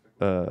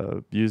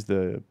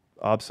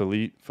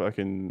obsolete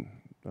fucking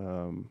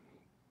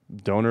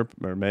donor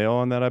or male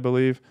on that, I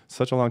believe.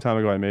 Such a long time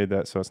ago I made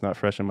that, so it's not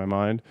fresh in my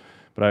mind.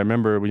 But I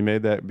remember we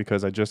made that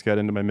because I just got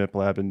into my MIP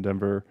lab in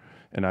Denver,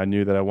 and I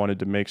knew that I wanted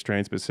to make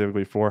strains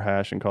specifically for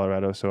hash in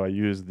Colorado, so I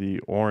used the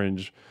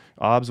orange.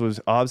 Obs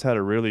had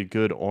a really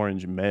good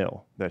orange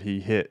male that he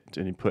hit,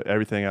 and he put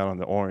everything out on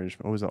the orange.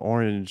 What was the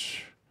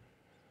orange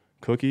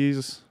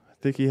cookies?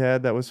 I think he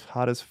had that was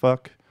hot as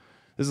fuck.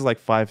 This is like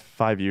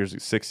 5 years,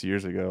 6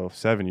 years ago,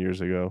 7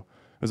 years ago.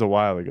 It was a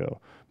while ago.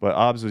 But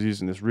Obs was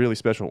using this really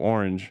special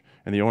orange,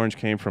 and the orange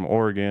came from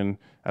Oregon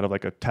out of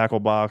like a tackle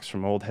box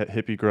from old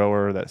hippie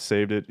grower that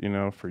saved it,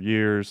 for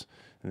years.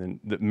 And then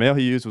the male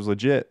he used was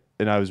legit,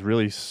 and I was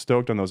really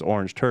stoked on those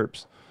orange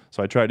terps.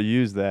 So I tried to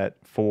use that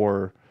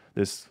for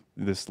this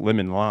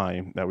lemon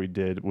line that we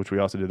did, which we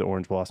also did the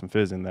Orange Blossom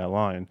Fizz in that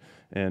line.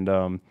 And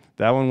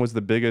that one was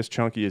the biggest,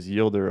 chunkiest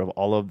yielder of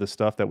all of the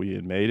stuff that we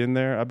had made in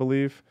there, I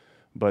believe,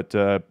 but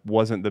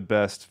wasn't the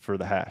best for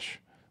the hash.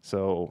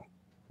 So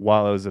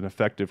while it was an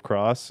effective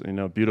cross,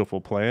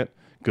 beautiful plant,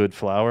 good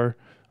flower,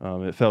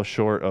 it fell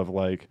short of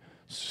like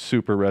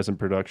super resin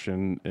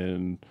production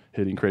and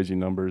hitting crazy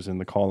numbers in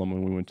the column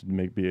when we went to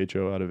make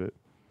BHO out of it.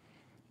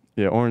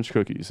 Yeah, Orange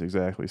Cookies,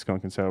 exactly.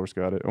 Skunk and Sours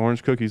got it.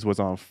 Orange Cookies was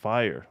on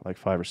fire like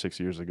 5 or 6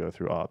 years ago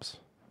through Ops.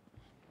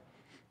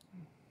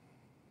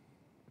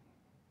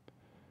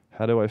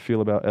 How do I feel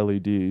about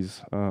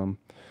LEDs?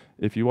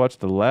 If you watched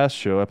the last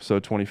show,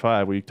 episode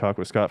 25, we talked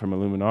with Scott from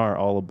Illuminar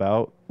all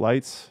about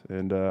lights,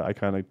 and I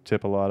kind of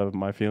tip a lot of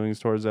my feelings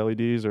towards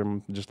LEDs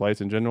or just lights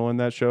in general in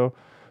that show.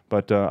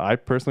 But I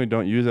personally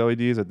don't use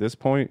LEDs at this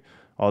point,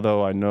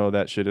 although I know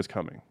that shit is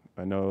coming.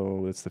 I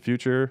know it's the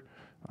future.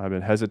 I've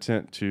been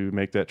hesitant to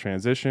make that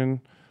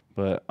transition,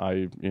 but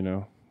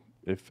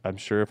if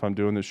I'm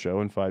doing this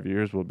show in 5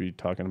 years, we'll be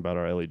talking about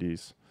our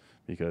LEDs.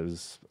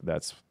 Because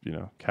that's,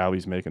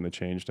 Cali's making the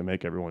change to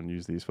make everyone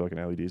use these fucking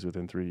LEDs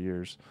within 3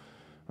 years.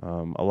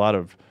 A lot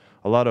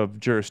of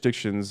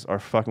jurisdictions are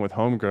fucking with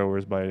home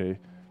growers by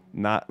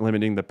not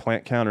limiting the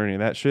plant count or any of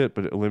that shit,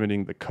 but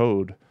limiting the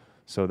code.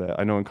 So that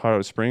I know in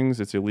Colorado Springs,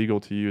 it's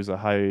illegal to use a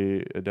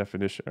high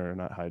definition or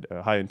not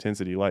high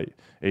intensity light,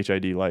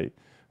 HID light.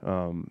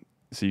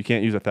 So you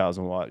can't use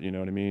 1,000 watt. You know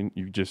what I mean?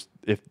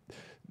 If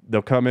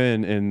they'll come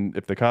in and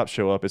if the cops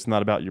show up, it's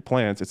not about your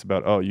plants. It's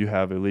about, oh, you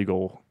have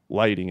illegal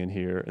lighting in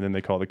here, and then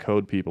they call the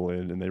code people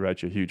in and they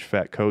write you a huge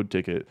fat code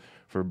ticket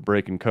for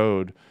breaking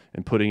code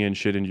and putting in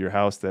shit into your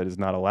house that is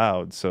not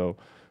allowed. So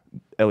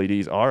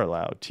LEDs are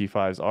allowed,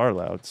 T5s are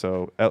allowed.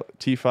 So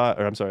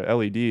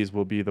LEDs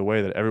will be the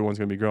way that everyone's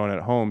going to be growing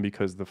at home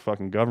because the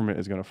fucking government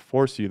is going to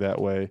force you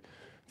that way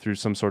through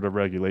some sort of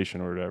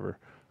regulation or whatever.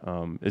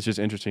 It's just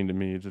interesting to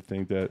me to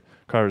think that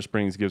Colorado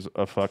Springs gives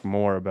a fuck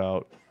more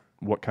about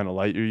what kind of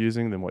light you're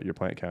using than what your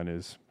plant count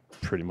is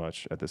pretty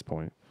much at this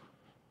point.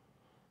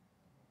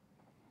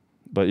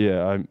 But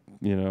yeah,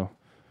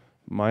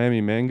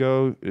 Miami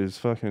Mango is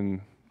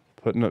fucking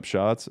putting up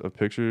shots of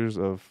pictures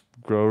of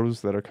growers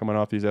that are coming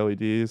off these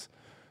LEDs.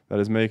 That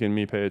is making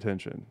me pay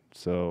attention.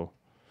 So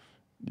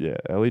yeah,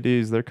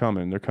 LEDs, they're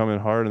coming. They're coming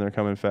hard and they're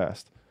coming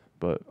fast.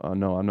 But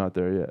no, I'm not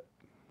there yet.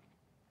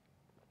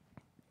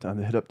 Time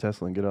to hit up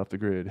Tesla and get off the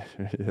grid.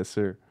 Yes,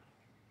 sir.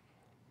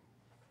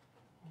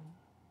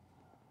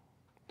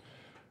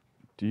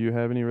 Do you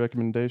have any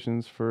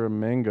recommendations for a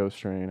mango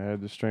strain? I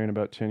had this strain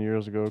about 10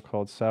 years ago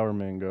called Sour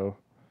Mango.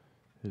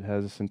 It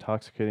has this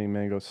intoxicating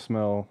mango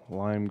smell,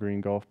 lime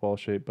green golf ball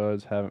shaped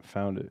buds. Haven't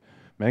found it.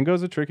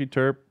 Mango's a tricky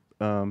terp.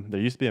 There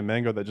used to be a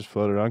mango that just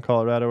floated on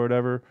Colorado or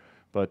whatever.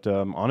 But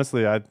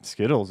honestly,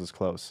 Skittles is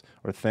close,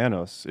 or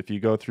Thanos. If you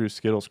go through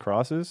Skittles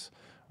crosses,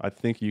 I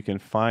think you can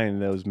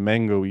find those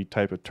mango-y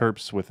type of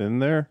terps within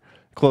there.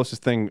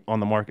 Closest thing on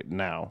the market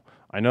now.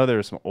 I know there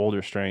are some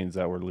older strains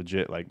that were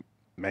legit like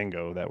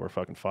mango that were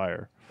fucking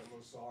fire. The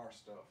Lazar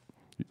stuff.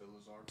 The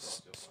Lazar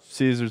cross you'll find.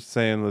 Caesar's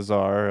saying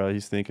Lazar.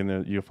 He's thinking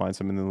that you'll find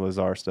some in the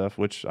Lazar stuff,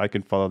 which I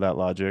can follow that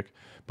logic.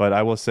 But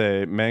I will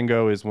say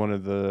mango is one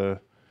of the.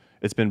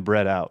 It's been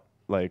bred out.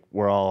 Like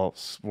we're all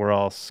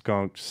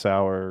skunked,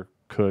 sour,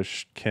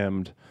 kush,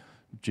 chemmed,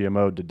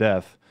 GMO'd to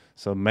death.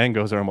 So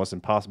mangoes are almost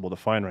impossible to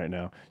find right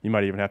now. You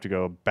might even have to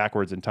go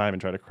backwards in time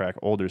and try to crack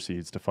older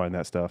seeds to find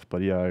that stuff.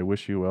 But yeah, I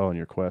wish you well in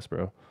your quest,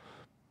 bro.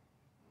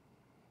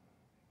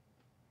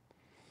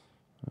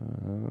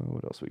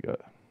 What else we got?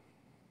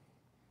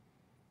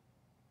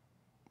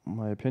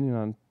 My opinion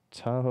on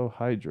Tahoe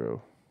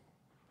Hydro.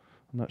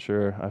 I'm not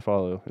sure I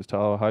follow. Is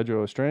Tahoe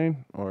Hydro a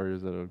strain or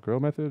is it a grow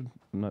method?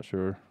 I'm not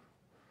sure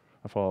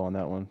I follow on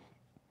that one.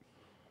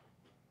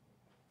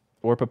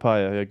 Or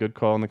papaya. Yeah, good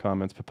call in the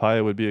comments.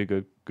 Papaya would be a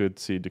good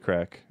seed to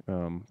crack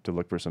to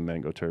look for some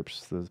mango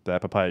terps.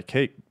 That papaya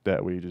cake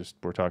that we just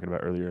were talking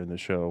about earlier in the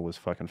show was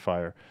fucking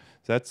fire.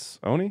 That's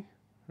Oni?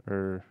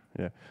 Or,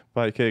 yeah,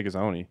 papaya cake is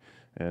Oni.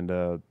 And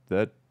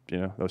that,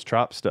 those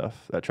trop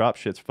stuff, that trop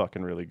shit's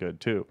fucking really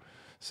good too.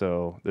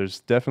 So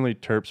there's definitely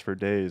terps for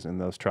days in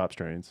those trop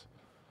strains.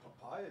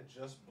 Papaya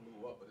just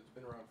blew up, but it's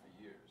been around for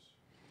years.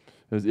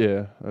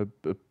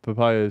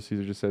 Papaya,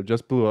 Caesar just said,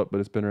 just blew up, but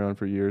it's been around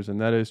for years, and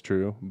that is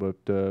true.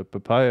 But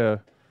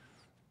papaya,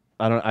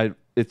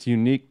 it's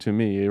unique to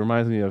me. It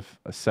reminds me of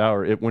a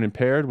sour. When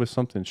paired with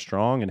something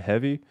strong and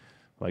heavy,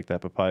 like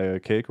that papaya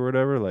cake or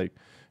whatever, like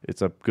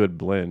it's a good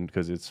blend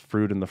because it's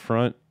fruit in the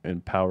front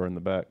and power in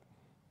the back.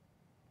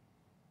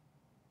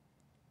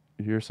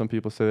 You hear some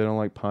people say they don't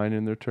like pine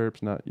in their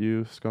terps, not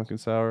you, skunk and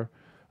sour.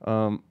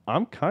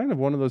 I'm kind of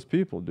one of those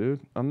people, dude.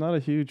 I'm not a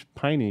huge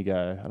piney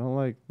guy. I don't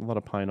like a lot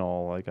of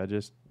pinol. Like I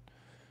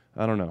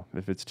don't know.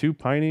 If it's too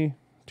piney,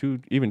 too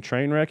even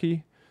train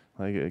wrecky,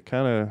 like it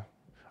kind of,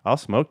 I'll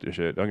smoke this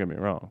shit. Don't get me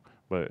wrong,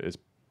 but it's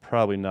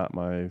probably not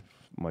my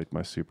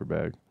super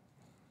bag.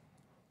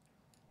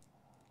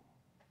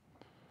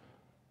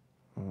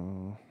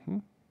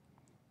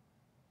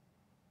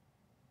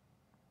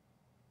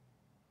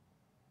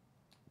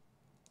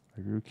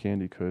 I grew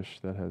Candy Kush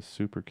that has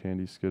super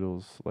candy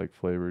Skittles like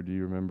flavor. Do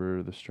you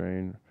remember the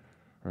strain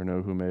or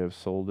know who may have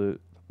sold it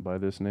by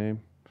this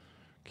name?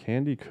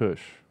 Candy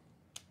Kush.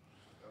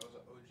 That was an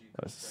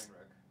OG train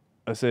wreck.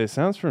 I say it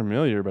sounds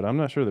familiar, but I'm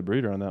not sure the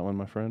breeder on that one,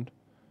 my friend.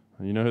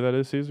 You know who that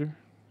is, Caesar?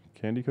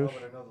 Candy Kush? Oh,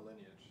 but I know the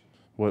lineage.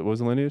 What was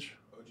the lineage?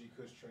 OG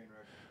Kush train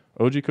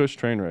wreck. OG Kush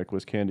Trainwreck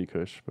was Candy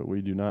Kush, but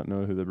we do not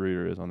know who the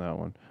breeder is on that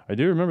one. I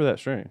do remember that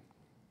strain.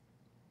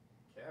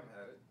 Cam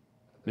had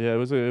it. Yeah,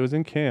 it was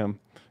in Cam,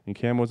 and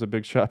Cam was a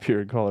big shop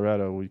here in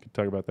Colorado. We could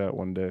talk about that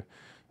one day.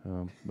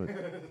 But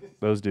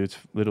those dudes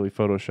literally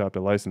photoshopped a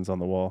license on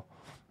the wall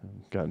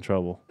and got in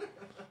trouble.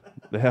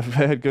 They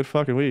had good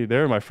fucking weed. They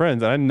were my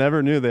friends. I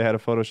never knew they had a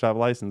Photoshop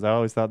license. I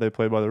always thought they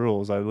played by the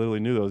rules. I literally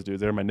knew those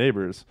dudes. They were my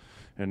neighbors.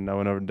 And I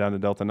went over down to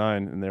Delta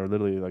 9, and they were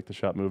literally like the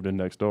shop moved in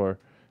next door,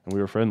 and we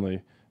were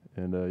friendly.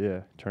 And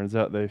yeah, turns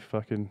out they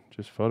fucking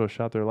just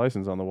photoshopped their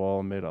license on the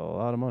wall and made a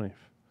lot of money.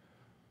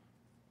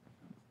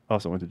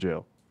 Also went to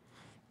jail.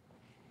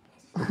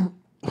 Did she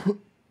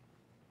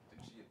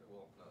get the,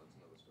 well, no, that's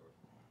another story.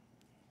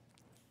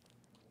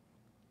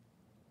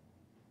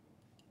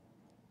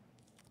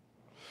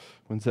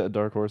 When's that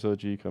Dark Horse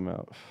OG come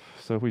out?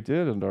 So we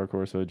did a Dark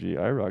Horse OG.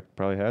 IROC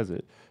probably has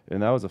it.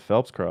 And that was a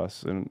Phelps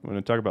cross. And when I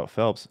talk about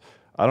Phelps,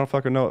 I don't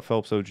fucking know what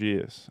Phelps OG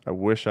is. I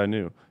wish I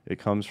knew. It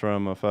comes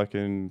from a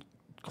fucking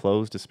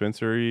closed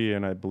dispensary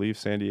in, I believe,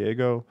 San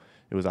Diego.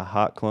 It was a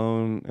hot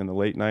clone in the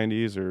late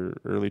 90s or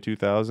early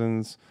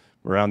 2000s,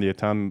 around the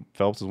time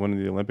Phelps was winning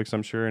the Olympics,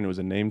 I'm sure, and it was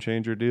a name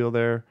changer deal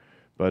there.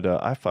 But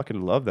I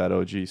fucking love that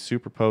OG.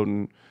 Super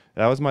potent.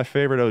 That was my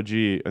favorite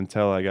OG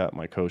until I got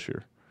my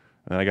kosher.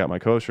 And I got my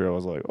kosher, I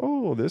was like,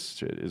 oh, this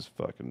shit is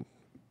fucking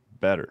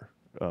better.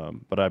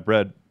 But I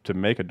bred to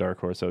make a Dark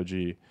Horse OG,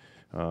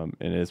 and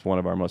it's one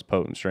of our most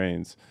potent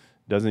strains.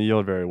 Doesn't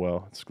yield very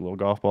well. It's little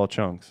golf ball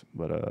chunks,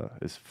 but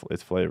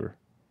it's flavor.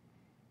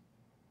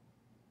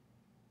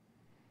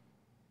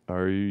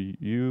 Are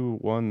you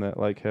one that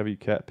like heavy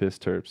cat piss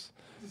terps?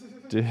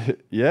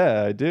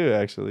 Yeah, I do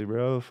actually,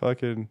 bro.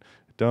 Fucking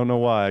don't know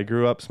why. I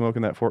grew up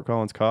smoking that Fort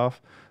Collins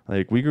cough.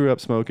 Like, we grew up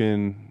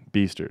smoking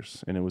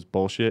Beasters, and it was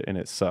bullshit, and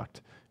it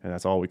sucked, and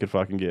that's all we could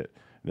fucking get.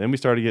 Then we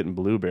started getting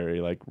blueberry,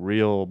 like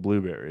real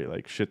blueberry,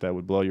 like shit that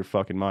would blow your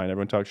fucking mind.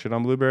 Everyone talks shit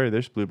on blueberry.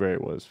 This blueberry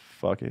was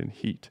fucking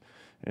heat,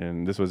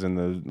 and this was in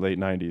the late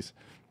 90s.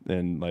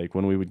 And like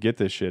when we would get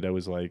this shit, it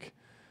was like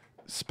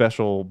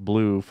special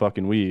blue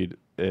fucking weed,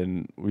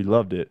 and we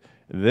loved it.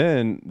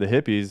 Then the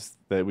hippies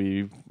that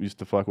we used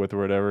to fuck with or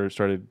whatever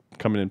started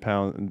coming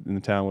in the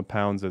town with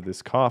pounds of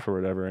this cough or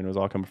whatever, and it was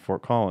all coming from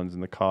Fort Collins,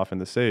 and the cough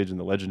and the sage, and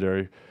the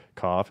legendary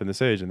cough and the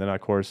sage. And then of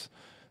course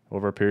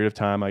over a period of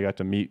time, I got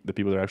to meet the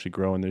people that are actually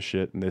growing this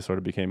shit, and they sort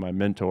of became my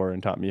mentor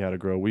and taught me how to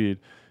grow weed.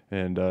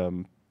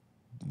 And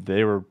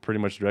they were pretty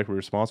much directly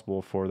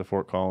responsible for the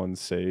Fort Collins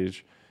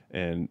sage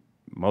and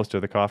most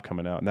of the cough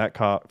coming out. And that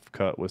cough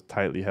cut was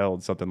tightly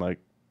held, something like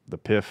the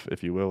PIF,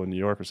 if you will, in New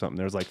York or something.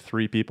 There was like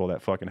 3 people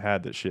that fucking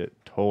had that shit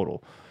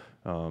total.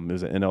 It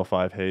was an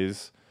NL5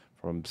 haze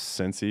from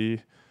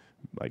Cincy,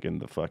 like in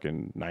the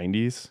fucking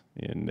 90s,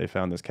 and they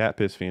found this cat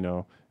piss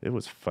pheno. It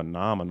was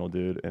phenomenal,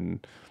 dude.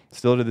 And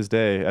still to this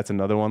day, that's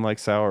another one like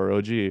Sour or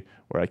OG,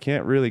 where I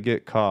can't really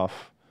get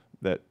cough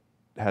that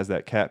has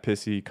that cat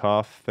pissy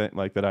cough thing,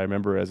 like that I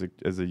remember as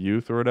a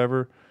youth or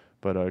whatever.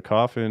 But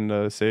cough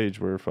and sage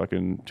were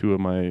fucking 2 of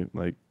my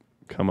like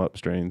come up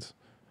strains,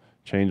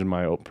 changing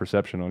my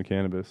perception on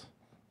cannabis.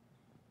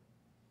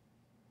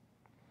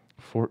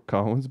 Fort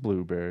Collins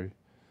blueberry.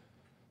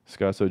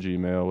 Scott's OG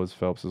male was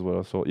Phelps is what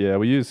I sold. Yeah,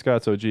 we used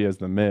Scott's OG as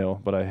the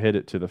male, but I hid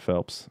it to the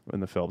Phelps,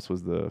 and the Phelps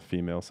was the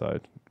female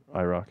side.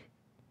 IROC.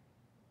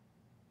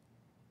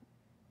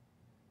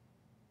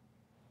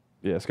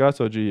 Yeah, Scott's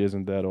OG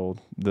isn't that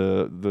old.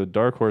 The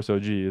Dark Horse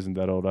OG isn't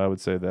that old. I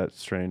would say that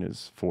strain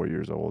is 4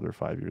 years old or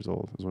 5 years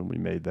old is when we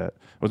made that.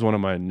 It was one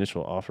of my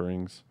initial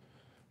offerings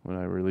when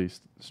I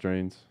released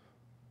strains.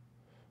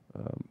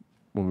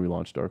 When we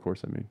launched Dark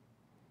Horse, I mean.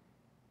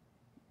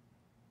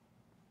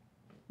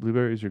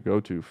 Blueberry is your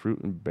go-to fruit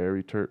and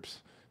berry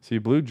terps. See,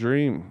 Blue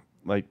Dream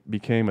like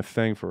became a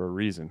thing for a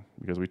reason,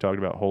 because we talked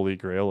about holy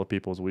grail of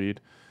people's weed.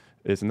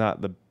 It's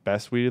not the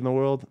best weed in the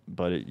world,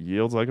 but it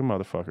yields like a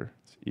motherfucker.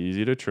 It's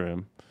easy to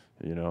trim.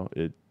 You know,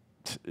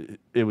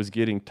 it was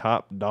getting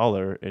top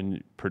dollar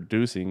and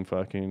producing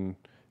fucking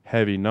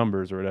heavy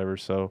numbers or whatever.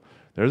 So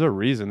there's a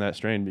reason that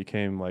strain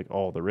became like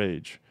all the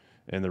rage,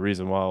 and the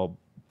reason why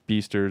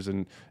Beasters,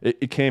 and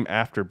it came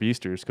after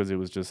Beasters because it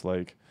was just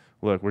like,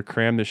 look, we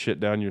crammed this shit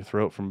down your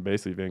throat from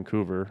basically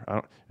Vancouver.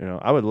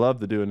 I would love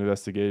to do an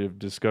investigative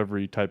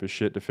discovery type of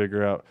shit to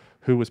figure out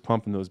who was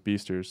pumping those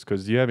Beasters.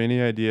 Because do you have any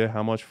idea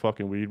how much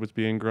fucking weed was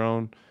being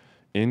grown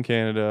in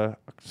Canada,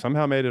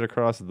 somehow made it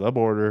across the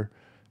border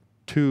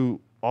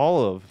to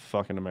all of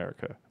fucking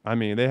America? I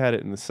mean, they had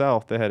it in the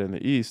South, they had it in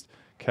the East.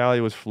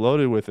 Cali was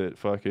floated with it.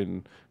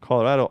 Fucking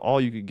Colorado, all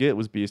you could get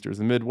was Beasters.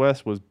 The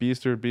Midwest was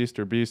Beaster,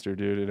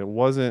 dude. And it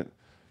wasn't,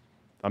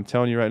 I'm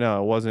telling you right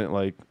now, it wasn't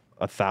like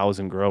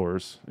 1,000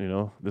 growers, you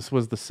know. This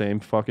was the same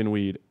fucking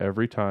weed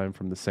every time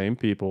from the same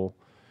people,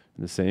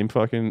 and the same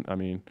fucking, I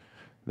mean,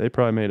 they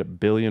probably made $1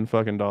 billion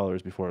fucking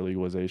dollars before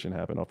legalization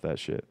happened off that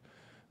shit.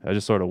 I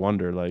just sort of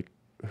wonder, like,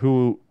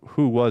 who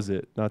was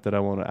it? Not that I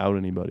want to out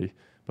anybody,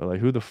 but like,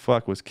 who the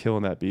fuck was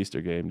killing that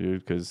Beaster game,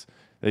 dude? Because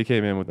they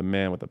came in with a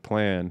man with a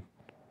plan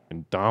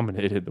and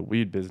dominated the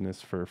weed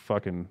business for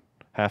fucking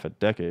half a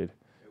decade.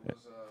 It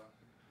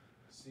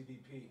was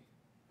CBP.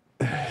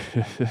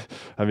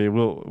 I mean,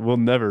 we'll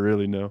never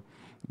really know,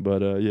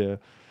 but yeah,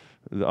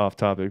 off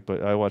topic.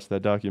 But I watched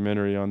that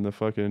documentary on the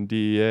fucking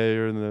DEA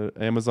or the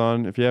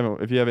Amazon. If you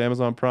have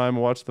Amazon Prime,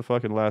 watch the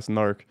fucking Last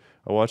Narc.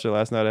 I watched it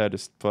last night. I had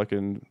to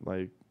fucking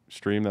like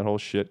stream that whole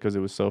shit because it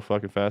was so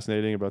fucking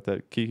fascinating about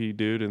that Kiki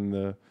dude and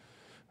the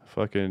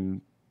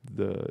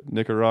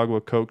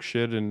Nicaragua coke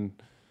shit and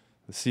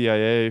the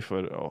CIA.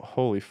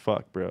 Holy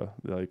fuck, bro!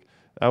 Like,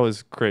 that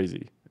was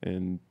crazy,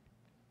 and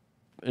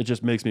it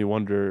just makes me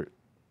wonder.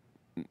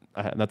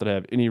 Not that I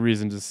have any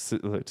reason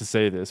to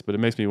say this, but it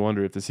makes me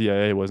wonder if the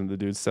CIA wasn't the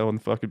dudes selling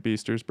fucking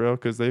Beasters, bro,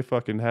 because they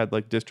fucking had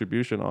like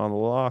distribution on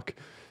lock.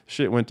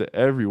 Shit went to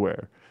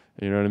everywhere.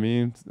 You know what I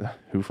mean?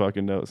 Who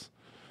fucking knows?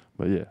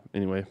 But yeah,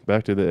 anyway,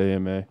 back to the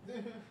AMA.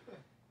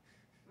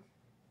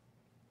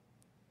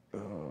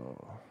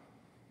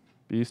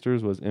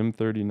 Beasters was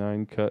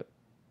M39 cut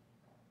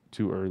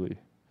too early.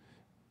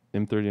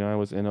 M39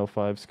 was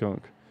NL5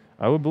 skunk.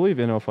 I would believe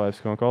NL5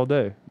 skunk all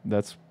day.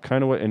 That's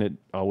kind of what, and it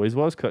always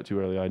was cut too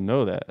early. I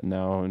know that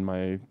now in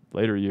my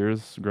later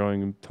years,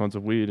 growing tons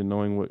of weed and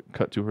knowing what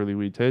cut too early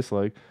weed tastes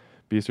like.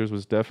 Beasters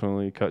was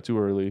definitely cut too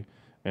early,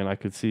 and I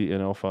could see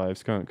NL5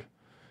 skunk.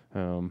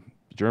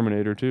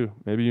 Germinator too.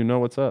 Maybe you know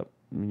what's up.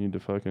 You need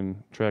to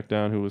fucking track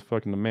down who was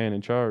fucking the man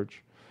in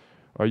charge.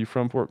 Are you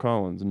from Fort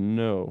Collins?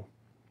 No.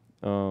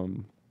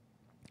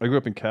 I grew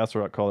up in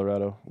Castle Rock,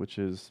 Colorado, which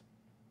is,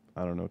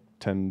 I don't know,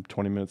 10,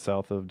 20 minutes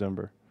south of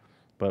Denver.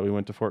 But we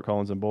went to Fort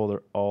Collins and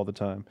Boulder all the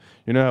time.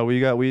 You know how we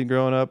got weed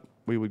growing up?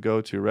 We would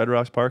go to Red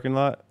Rock's parking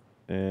lot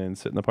and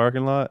sit in the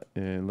parking lot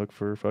and look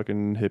for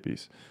fucking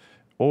hippies.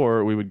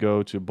 Or we would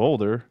go to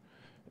Boulder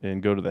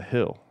and go to the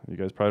Hill. You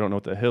guys probably don't know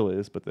what the Hill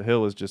is, but the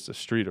Hill is just a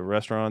street of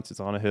restaurants. It's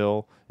on a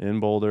hill in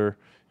Boulder.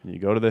 And you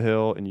go to the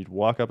Hill and you'd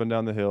walk up and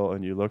down the hill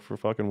and you look for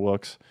fucking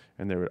wooks.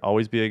 And there would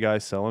always be a guy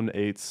selling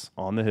eights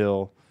on the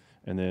hill.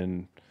 And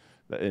then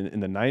in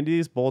the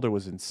 90s, Boulder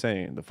was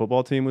insane. The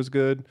football team was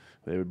good.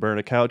 They would burn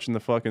a couch in the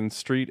fucking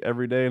street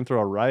every day and throw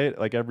a riot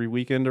like every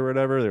weekend or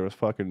whatever. There was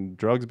fucking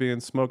drugs being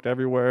smoked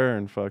everywhere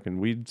and fucking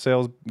weed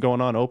sales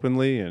going on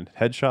openly and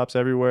head shops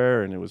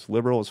everywhere. And it was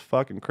liberal as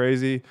fucking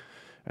crazy.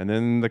 And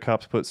then the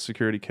cops put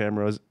security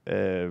cameras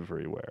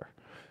everywhere.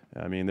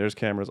 I mean, there's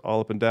cameras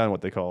all up and down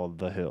what they call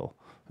the hill,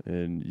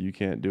 and you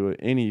can't do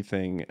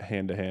anything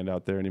hand to hand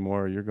out there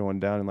anymore. You're going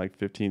down in like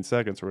 15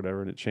 seconds or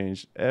whatever, and it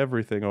changed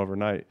everything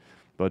overnight.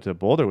 But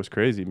Boulder was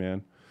crazy,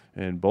 man.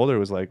 And Boulder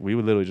was like, we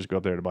would literally just go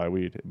up there to buy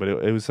weed. But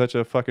it was such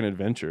a fucking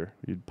adventure.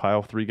 You'd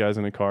pile 3 guys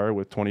in a car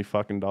with $20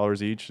 fucking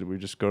each. And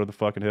we'd just go to the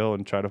fucking hill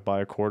and try to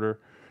buy a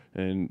quarter.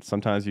 And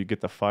sometimes you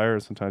get the fire,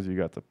 and sometimes you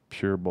got the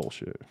pure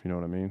bullshit, if you know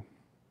what I mean.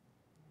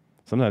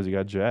 Sometimes you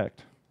got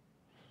jacked.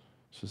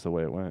 It's just the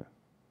way it went.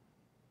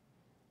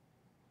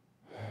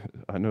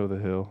 I know the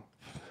hill.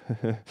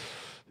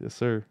 Yes,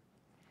 sir.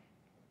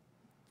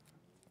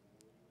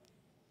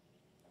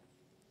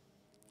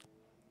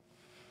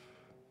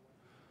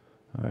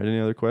 All right, any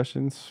other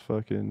questions?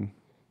 Fucking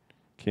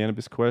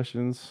cannabis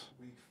questions?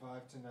 Week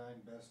 5 to 9,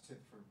 best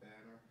tip for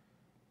Banner.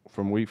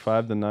 From week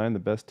 5 to 9, the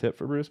best tip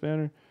for Bruce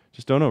Banner?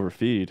 Just don't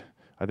overfeed.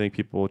 I think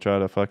people will try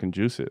to fucking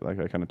juice it, like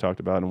I kind of talked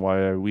about in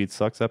Why Our Weed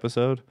Sucks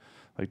episode.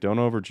 Like, don't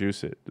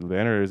overjuice it. The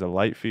Banner is a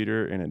light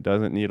feeder, and it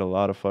doesn't need a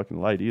lot of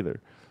fucking light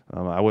either.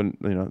 I wouldn't,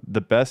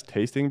 the best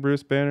tasting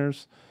Bruce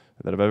Banners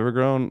that I've ever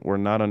grown were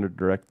not under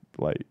direct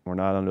light. We're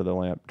not under the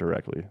lamp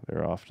directly.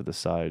 They're off to the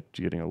side,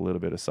 getting a little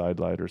bit of side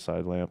light or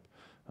side lamp.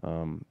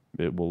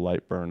 It will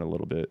light burn a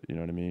little bit, you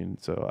know what I mean?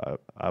 So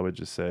I would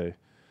just say,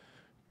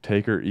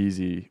 take her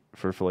easy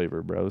for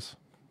flavor, bros.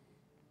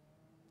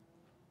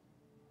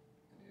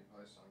 Any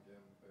advice on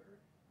Gamma Berry?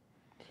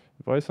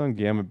 Advice on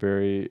Gamma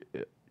Berry,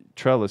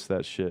 trellis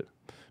that shit.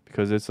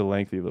 Because it's a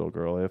lengthy little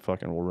girl. It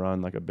fucking will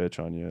run like a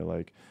bitch on you.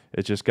 Like,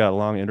 it's just got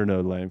long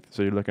internode length.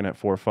 So you're looking at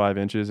 4 or 5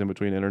 inches in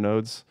between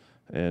internodes.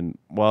 And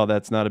while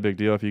that's not a big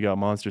deal if you got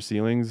monster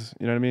ceilings,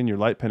 you know what I mean? Your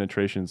light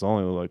penetration is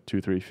only like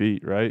 2-3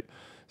 feet, right?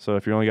 So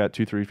if you only got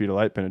 2-3 feet of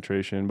light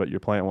penetration, but your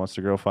plant wants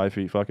to grow 5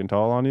 feet fucking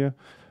tall on you,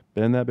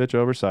 bend that bitch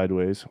over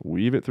sideways,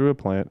 weave it through a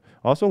plant.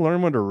 Also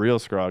learn what a real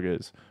scrog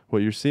is. What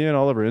you're seeing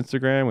all over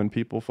Instagram when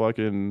people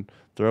fucking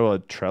throw a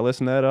trellis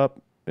net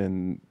up,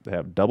 and they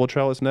have double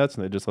trellis nets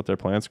and they just let their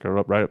plants grow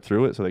up right up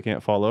through it so they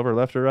can't fall over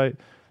left or right.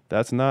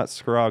 That's not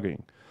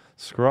scrogging.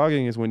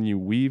 Scrogging is when you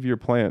weave your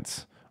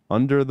plants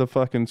under the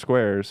fucking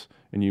squares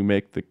and you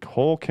make the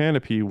whole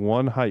canopy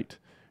one height,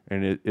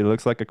 and it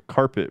looks like a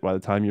carpet by the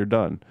time you're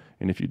done.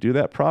 And if you do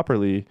that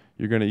properly,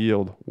 you're going to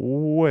yield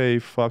way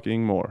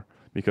fucking more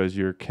because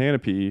your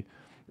canopy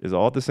is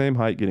all at the same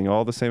height, getting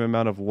all the same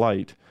amount of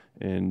light,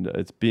 and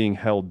it's being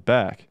held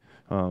back.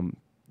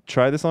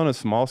 Try this on a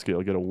small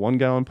scale. Get a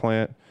 1-gallon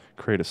plant,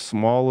 create a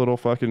small little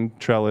fucking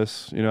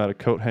trellis, out of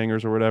coat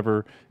hangers or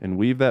whatever, and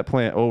weave that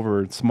plant over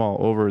and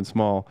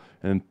small,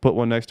 and put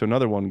one next to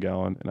another 1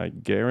 gallon. And I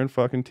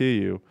guarantee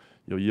you,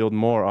 you'll yield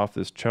more off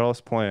this trellis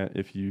plant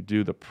if you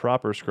do the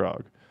proper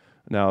scrog.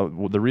 Now,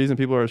 the reason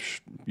people are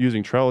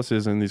using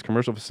trellises in these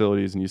commercial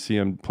facilities and you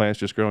see plants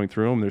just growing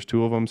through them, there's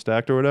 2 of them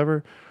stacked or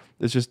whatever,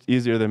 it's just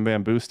easier than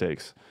bamboo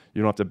stakes.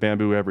 You don't have to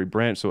bamboo every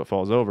branch so it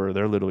falls over.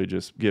 They're literally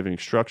just giving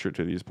structure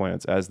to these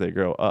plants as they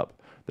grow up.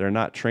 They're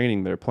not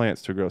training their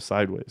plants to grow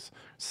sideways.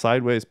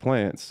 Sideways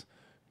plants,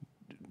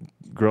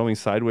 growing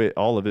sideways,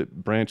 all of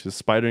it,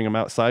 branches, spidering them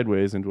out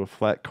sideways into a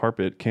flat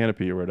carpet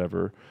canopy or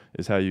whatever,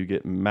 is how you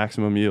get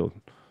maximum yield.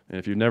 And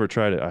if you've never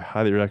tried it, I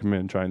highly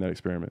recommend trying that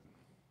experiment.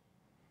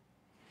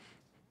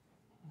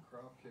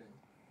 Crop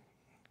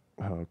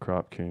King. Oh,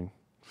 Crop King.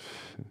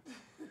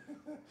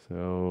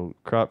 So,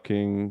 Crop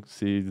King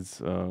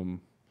seeds,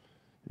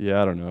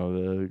 yeah, I don't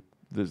know.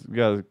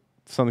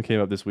 Something came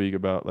up this week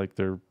about like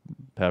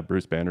have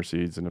Bruce Banner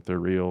seeds and if they're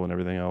real and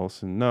everything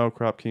else. And no,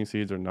 Crop King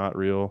seeds are not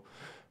real.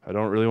 I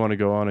don't really want to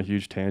go on a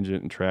huge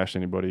tangent and trash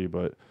anybody,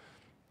 but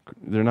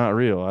they're not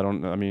real.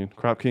 I mean,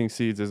 Crop King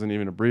seeds isn't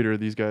even a breeder.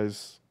 These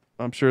guys,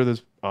 I'm sure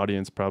this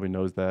audience probably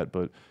knows that,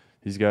 but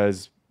these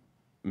guys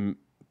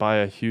buy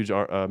a huge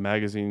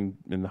magazine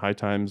in the High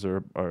Times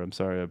a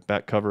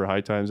back cover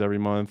High Times every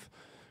month.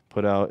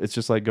 Put out, it's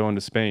just like going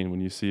to Spain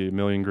when you see a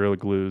million Gorilla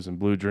Glues and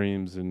Blue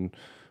Dreams and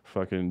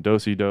fucking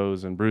Dosey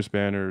Does and Bruce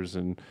Banners,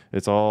 and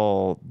it's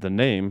all the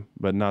name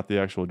but not the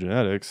actual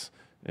genetics.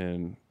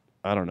 And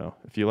I don't know,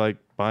 if you like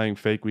buying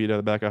fake weed out of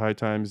the back of High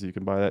Times, you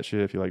can buy that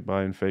shit. If you like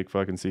buying fake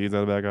fucking seeds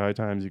out of the back of High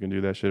Times, you can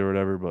do that shit or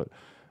whatever, but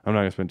I'm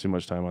not gonna spend too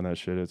much time on that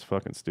shit. It's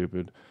fucking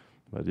stupid.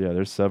 But yeah,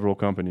 there's several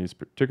companies,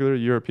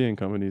 particularly European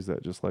companies,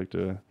 that just like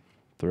to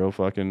throw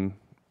fucking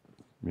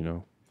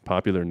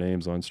popular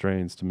names on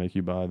strains to make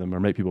you buy them or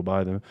make people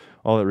buy them.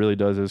 All it really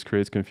does is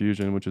creates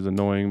confusion, which is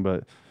annoying,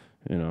 but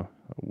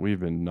we've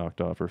been knocked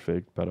off or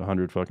faked about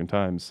 100 fucking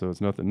times, so it's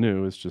nothing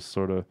new. It's just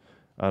sort of,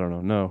 I don't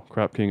know. No,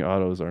 Crop King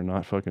autos are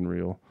not fucking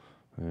real,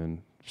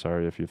 and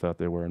sorry if you thought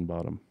they were in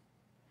bottom.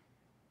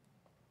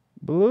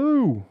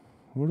 Blue,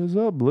 what is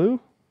up, Blue?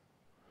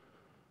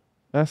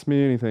 Ask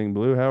me anything,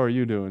 Blue. How are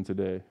you doing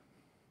today?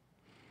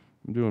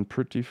 I'm doing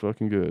pretty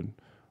fucking good.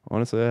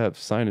 Honestly, I have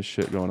sinus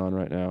shit going on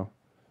right now.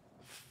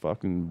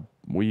 Fucking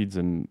weeds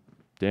and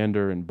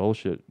dander and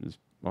bullshit is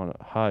on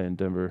a high in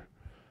Denver.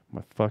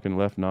 My fucking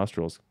left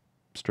nostril's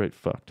straight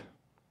fucked.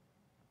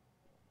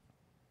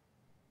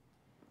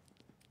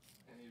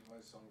 Any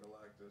advice on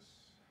Galactus?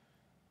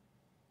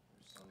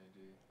 Or Sunny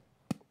D?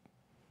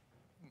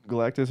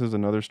 Galactus is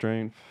another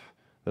strain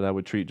that I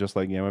would treat just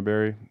like Gamma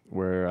Berry,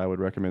 where I would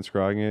recommend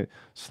scrogging it.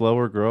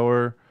 Slower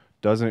grower,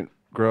 doesn't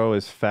grow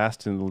as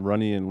fast and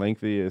runny and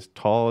lengthy as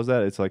tall as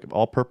that. It's like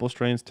all purple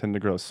strains tend to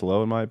grow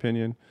slow in my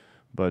opinion,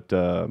 but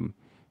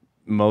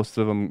most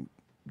of them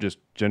just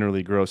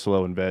generally grow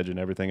slow in veg, and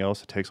everything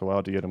else it takes a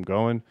while to get them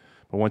going.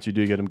 But once you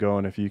do get them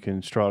going, if you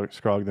can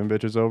scrog them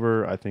bitches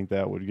over, I think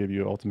that would give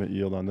you ultimate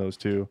yield on those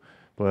too.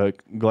 But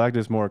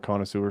Galactus more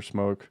connoisseur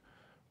smoke,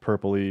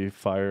 purpley,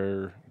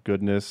 fire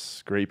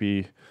goodness,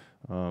 grapey.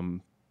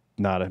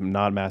 Not a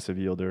massive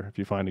yielder. If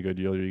you find a good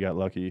yielder, you got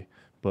lucky,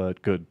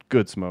 but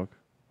good smoke.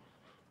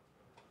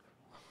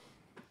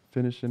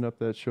 Finishing up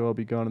that show, I'll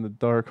Be Gone in the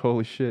Dark.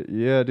 Holy shit.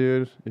 Yeah,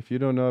 dude. If you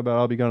don't know about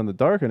I'll Be Gone in the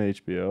Dark on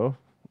HBO,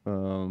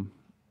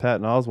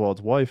 Patton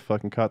Oswalt's wife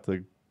fucking caught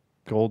the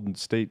Golden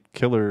State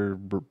Killer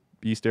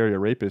East Area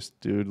rapist,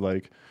 dude.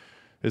 Like,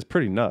 it's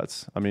pretty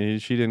nuts. I mean,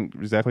 she didn't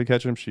exactly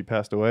catch him. She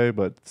passed away,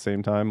 but at the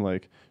same time,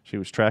 like, she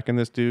was tracking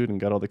this dude and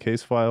got all the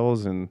case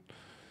files and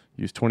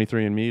used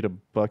 23andMe to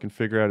fucking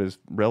figure out his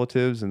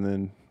relatives, and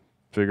then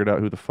figured out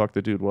who the fuck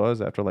the dude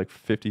was after like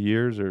 50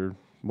 years or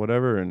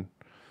whatever. And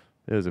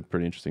it was a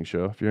pretty interesting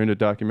show. If you're into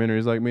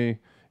documentaries like me,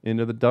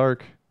 Into the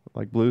Dark,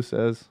 like Blue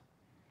says.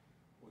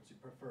 What's your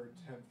preferred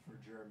temp for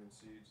German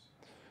seeds?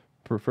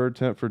 Preferred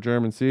temp for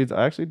German seeds?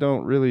 I actually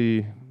don't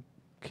really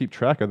keep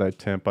track of that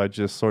temp. I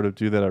just sort of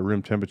do that at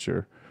room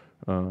temperature.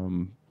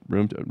 Room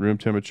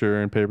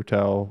temperature and paper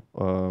towel.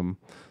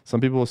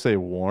 Some people will say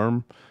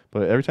warm,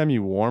 but every time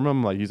you warm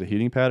them, like use a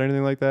heating pad or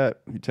anything like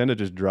that, you tend to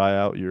just dry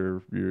out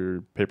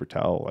your paper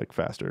towel like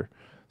faster.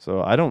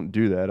 So I don't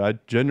do that. I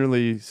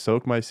generally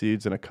soak my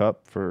seeds in a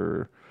cup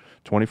for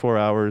 24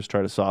 hours,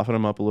 try to soften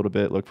them up a little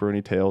bit, look for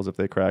any tails if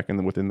they crack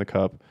within the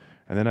cup,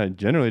 and then I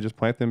generally just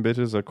plant them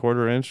bitches a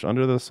 1/4 inch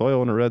under the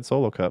soil in a red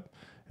Solo cup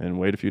and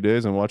wait a few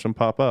days and watch them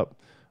pop up.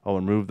 I'll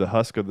remove the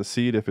husk of the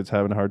seed if it's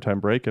having a hard time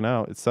breaking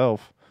out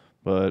itself,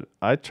 but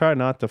I try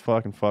not to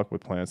fucking fuck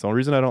with plants. The only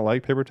reason I don't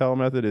like paper towel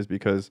method is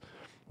because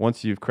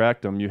once you've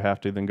cracked them, you have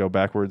to then go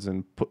backwards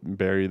and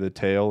bury the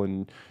tail,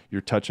 and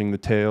you're touching the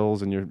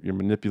tails, and you're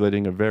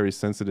manipulating a very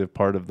sensitive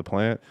part of the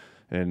plant.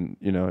 And,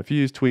 you know, if you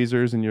use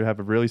tweezers and you have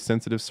a really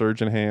sensitive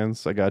surgeon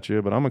hands, I got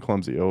you. But I'm a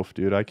clumsy oaf,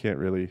 dude. I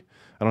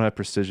don't have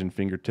precision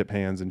fingertip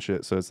hands and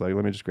shit. So it's like,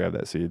 let me just grab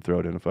that seed, throw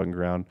it in the fucking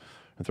ground,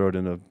 and throw it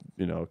in a,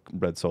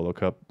 red Solo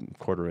cup,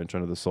 1/4 inch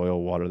under the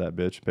soil, water that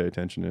bitch, pay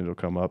attention, and it'll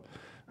come up.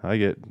 I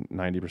get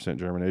 90%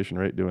 germination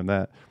rate doing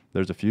that.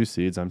 There's a few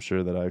seeds I'm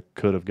sure that I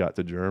could have got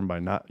to germ by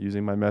not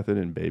using my method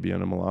and babying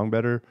them along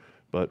better,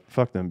 but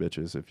fuck them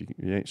bitches. If you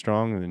ain't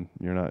strong, then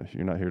you're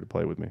not here to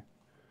play with me.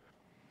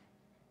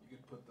 You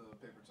could put the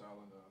paper towel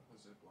in a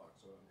Ziploc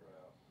so it doesn't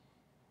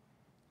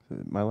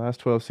dry out. My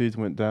last 12 seeds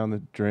went down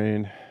the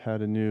drain,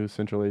 had a new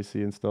central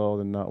AC installed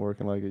and not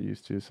working like it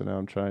used to, so now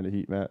I'm trying to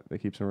heat mat that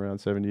keeps them around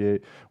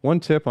 78. One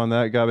tip on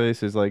that,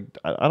 Gabes, is like,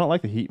 I don't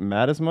like the heat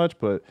mat as much,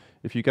 but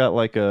if you got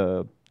like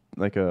a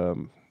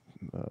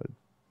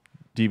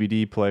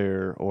DVD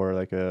player or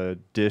like a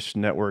Dish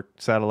Network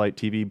satellite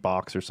TV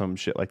box or some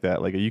shit like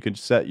that, like you could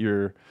set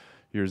your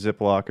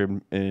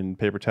Ziploc in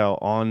paper towel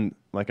on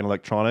like an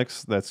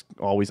electronics that's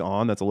always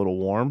on, that's a little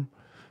warm.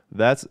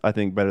 That's, I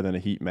think, better than a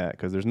heat mat,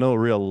 because there's no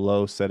real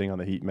low setting on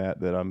the heat mat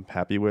that I'm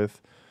happy with.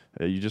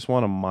 You just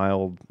want a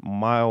mild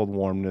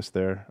warmness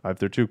there. If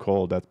they're too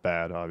cold, that's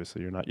bad.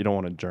 Obviously, you don't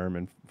want to germ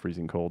in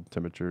freezing cold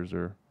temperatures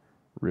or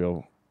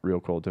real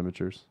cold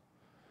temperatures.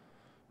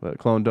 But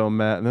clone dome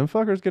mat, and them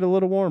fuckers get a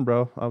little warm,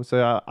 bro. I would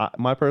say,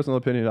 my personal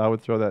opinion, I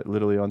would throw that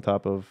literally on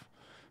top of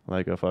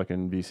like a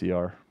fucking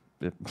VCR,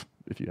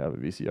 if you have a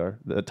VCR,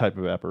 that type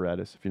of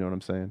apparatus, if you know what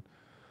I'm saying.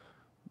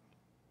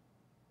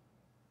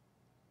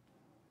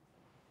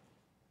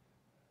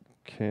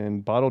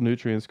 Can bottled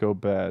nutrients go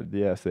bad?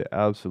 Yes, they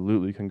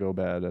absolutely can go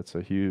bad. That's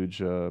a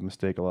huge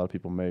mistake a lot of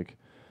people make.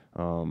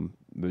 You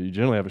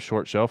generally have a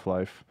short shelf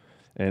life,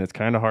 and it's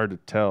kind of hard to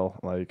tell,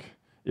 like,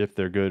 if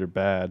they're good or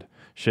bad.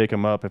 Shake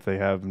them up if they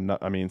have,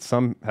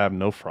 some have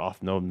no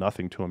froth,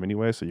 nothing to them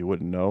anyway, so you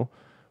wouldn't know.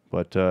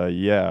 But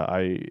yeah,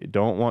 I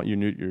don't want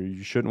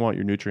you shouldn't want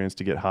your nutrients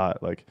to get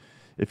hot. Like,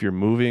 if you're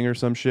moving or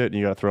some shit and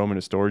you got to throw them in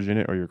a storage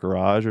unit or your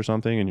garage or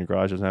something, and your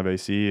garage doesn't have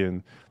AC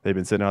and they've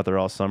been sitting out there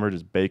all summer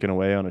just baking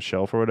away on a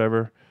shelf or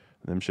whatever,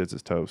 them shits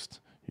is toast.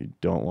 You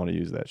don't want to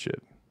use that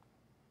shit.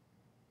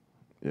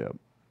 Yeah.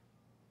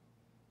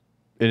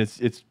 And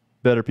it's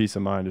better peace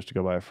of mind just to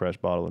go buy a fresh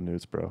bottle of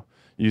Newts, bro.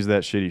 Use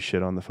that shitty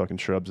shit on the fucking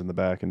shrubs in the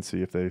back and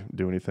see if they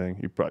do anything.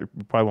 You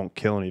probably won't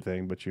kill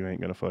anything, but you ain't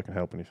going to fucking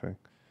help anything.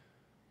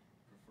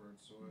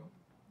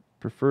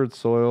 Preferred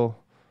soil.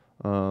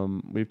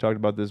 We've talked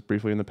about this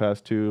briefly in the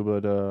past too,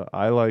 but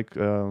I like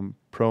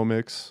Pro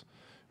Mix,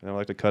 and I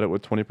like to cut it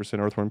with 20%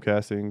 earthworm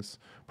castings.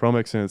 Pro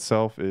Mix in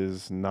itself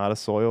is not a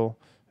soil.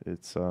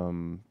 It's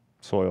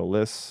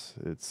soilless.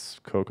 It's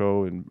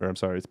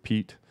it's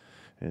peat,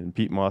 and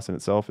peat moss in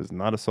itself is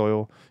not a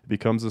soil. It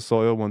becomes a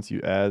soil once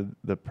you add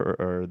the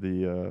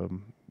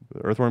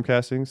earthworm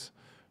castings.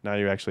 Now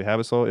you actually have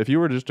a soil. If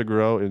you were just to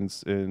grow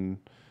in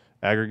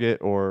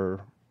aggregate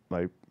or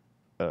like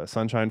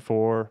Sunshine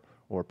 4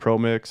 or Pro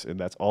Mix, and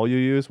that's all you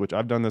use, which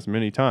I've done this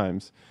many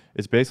times,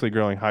 it's basically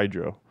growing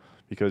hydro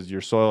because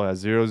your soil has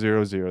 0,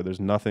 0, 0. There's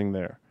nothing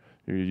there.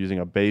 You're using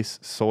a base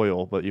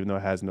soil, but even though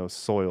it has no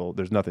soil,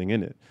 there's nothing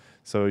in it.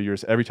 So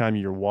every time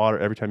you water,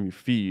 every time you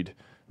feed,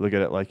 look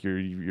at it like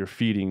you're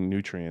feeding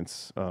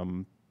nutrients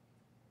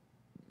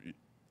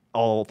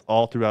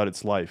all throughout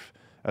its life,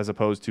 as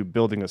opposed to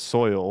building a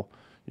soil.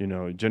 You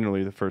know,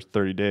 generally the first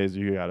 30 days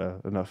you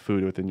got enough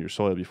food within your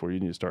soil before you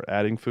need to start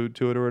adding food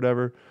to it or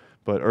whatever.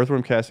 But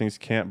earthworm castings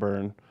can't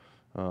burn.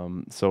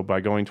 So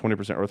by going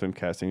 20% earthworm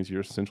castings,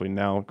 you're essentially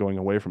now going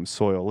away from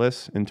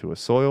soilless into a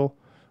soil.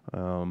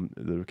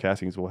 The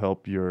castings will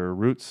help your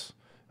roots,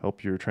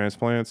 help your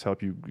transplants,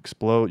 help you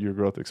explode, your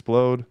growth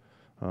explode.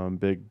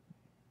 Big,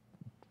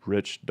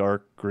 rich,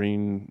 dark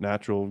green,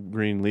 natural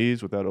green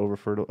leaves without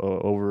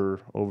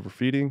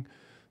overfeeding.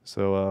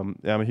 So I'm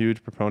a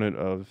huge proponent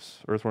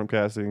of earthworm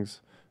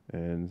castings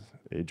and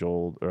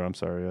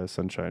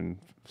Sunshine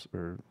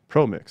or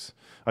Pro Mix.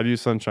 I've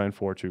used Sunshine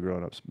 4 too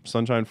growing up.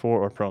 Sunshine 4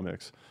 or Pro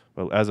Mix,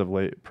 but as of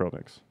late, Pro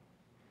Mix.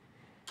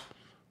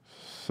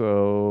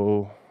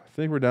 So I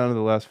think we're down to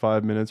the last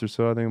 5 minutes or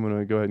so. I think I'm going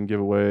to go ahead and give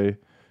away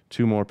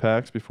 2 more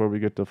packs before we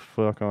get the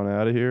fuck on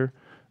out of here.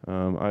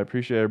 I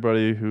appreciate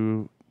everybody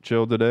who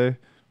chilled today.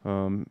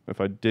 If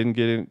I didn't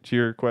get into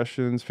your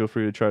questions, feel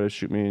free to try to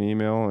shoot me an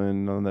email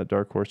and on that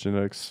Dark Horse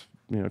Genetics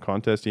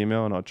contest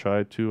email, and I'll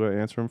try to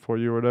answer them for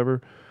you or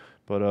whatever.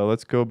 But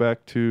let's go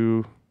back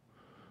to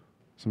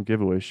some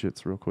giveaway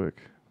shits real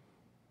quick.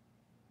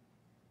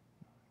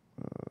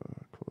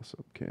 Close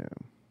up cam.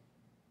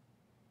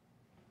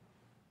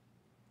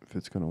 If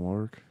it's gonna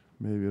work,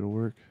 maybe it'll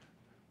work.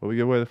 What we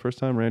give away the first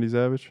time? Randy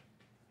Savage.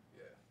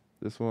 Yeah.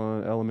 This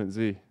one, Element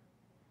Z.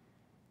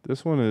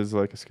 This one is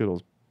like a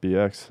Skittles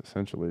BX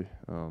essentially.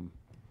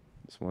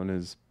 This one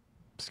is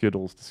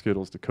Skittles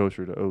to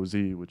kosher to OZ,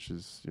 which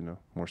is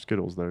more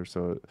Skittles there.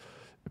 So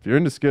if you're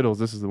into Skittles,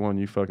 this is the one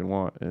you fucking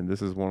want, and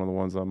this is one of the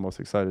ones I'm most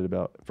excited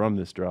about from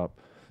this drop.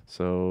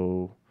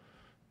 So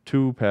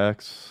 2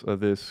 packs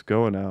of this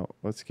going out.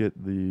 Let's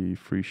get the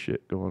free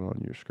shit going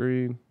on your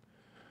screen.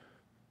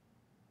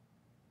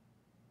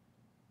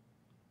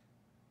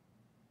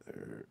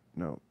 There.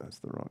 No, that's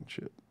the wrong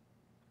shit.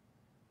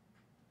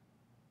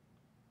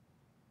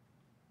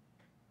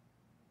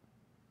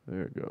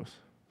 There it goes.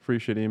 Free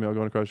shit email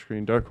going across the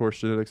screen.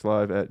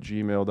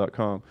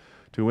 darkhorsegeneticslive@gmail.com.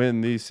 To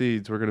win these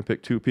seeds, we're going to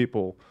pick 2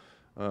 people.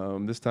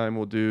 This time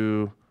we'll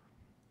do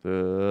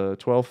the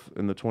 12th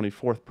and the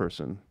 24th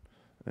person.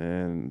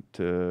 And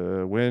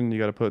to win, you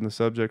got to put in the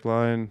subject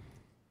line.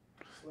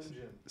 Slim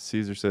Jim.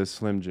 Caesar says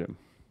Slim Jim.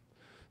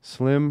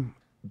 Slim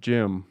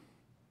Jim.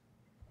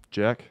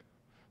 Jack?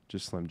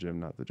 Just Slim Jim,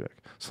 not the Jack.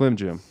 Slim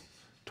Jim.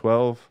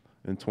 12th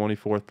and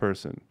 24th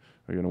person.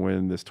 We're going to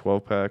win this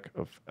 12-pack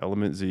of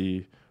Element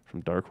Z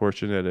from Dark Horse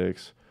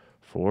Genetics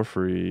for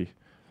free.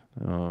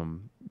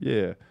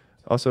 Yeah.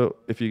 Also,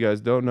 if you guys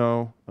don't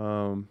know,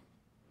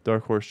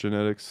 Dark Horse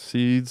Genetics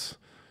seeds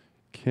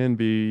can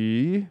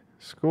be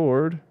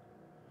scored.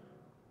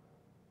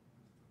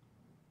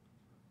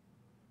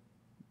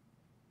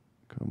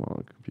 Come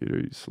on, computer,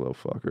 you slow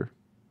fucker.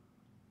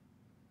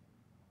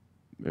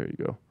 There you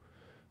go.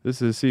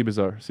 This is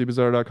CBazaar,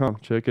 cbazaar.com.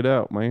 Check it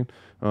out, man.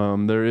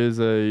 There is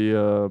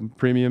a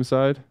premium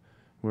side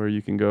where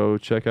you can go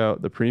check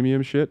out the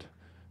premium shit.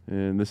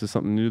 And this is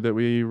something new that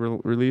we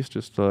released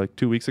just like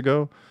 2 weeks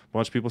ago. A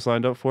bunch of people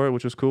signed up for it,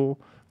 which was cool.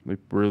 We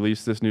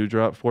released this new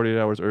drop 48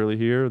 hours early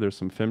here. There's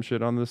some fem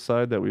shit on this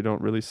side that we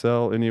don't really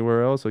sell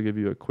anywhere else. I'll give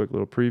you a quick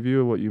little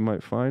preview of what you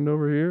might find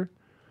over here.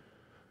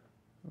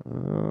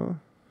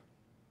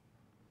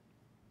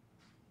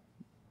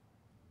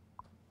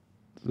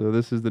 So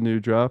this is the new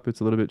drop. It's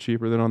a little bit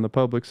cheaper than on the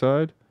public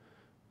side.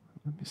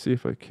 Let me see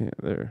if I can't.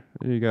 There.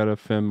 You got a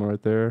fem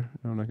right there.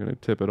 I'm not going to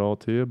tip it all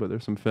to you, but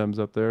there's some fems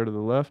up there to the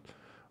left.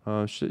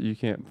 Shit you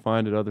can't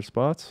find at other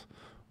spots.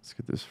 Let's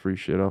get this free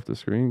shit off the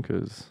screen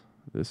because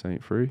this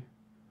ain't free.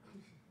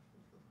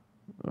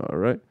 All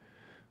right.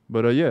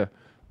 But yeah,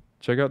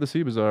 check out the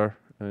CBazaar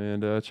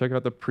and check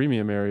out the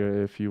premium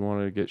area if you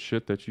want to get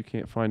shit that you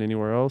can't find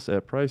anywhere else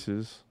at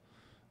prices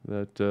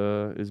that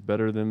is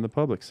better than the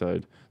public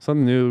side.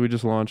 Something new we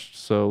just launched,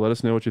 so let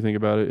us know what you think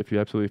about it. If you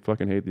absolutely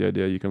fucking hate the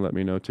idea, you can let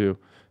me know too.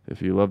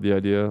 If you love the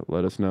idea,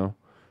 let us know.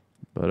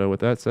 But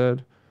with that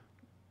said,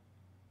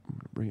 I'm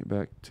going to bring it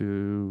back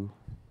to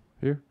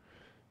here.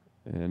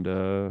 And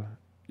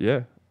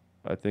yeah,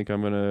 I think I'm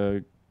going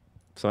to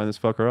sign this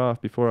fucker off.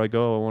 Before I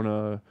go, I want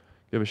to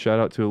give a shout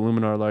out to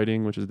Illuminar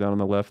Lighting, which is down on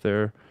the left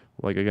there.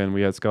 Like, again,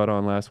 we had Scott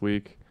on last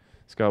week.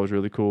 Scott was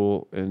really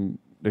cool and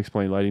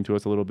explained lighting to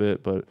us a little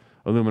bit, but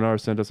Illuminar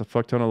sent us a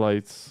fuck ton of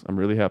lights. I'm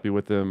really happy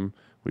with them.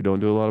 We don't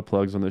do a lot of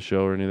plugs on the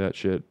show or any of that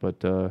shit,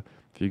 but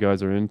if you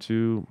guys are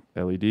into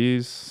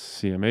LEDs,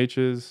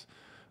 CMHs,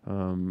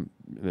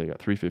 they got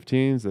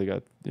 315s, they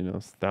got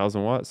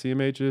 1,000-watt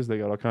CMHs, they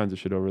got all kinds of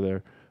shit over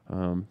there.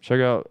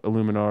 Check out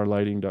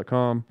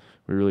illuminarlighting.com.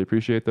 We really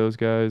appreciate those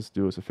guys.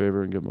 Do us a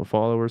favor and give them a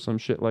follow or some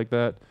shit like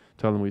that.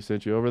 Tell them we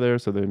sent you over there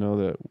so they know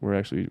that we're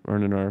actually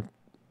earning our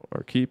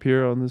keep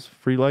here on this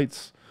free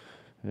lights.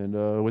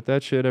 And with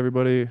that shit,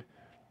 everybody,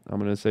 I'm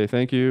going to say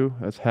thank you.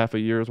 That's half a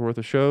year's worth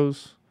of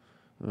shows.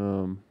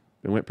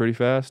 It went pretty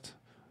fast.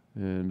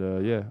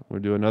 And yeah,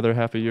 we'll do another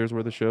half a year's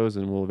worth of shows,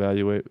 and we'll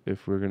evaluate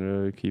if we're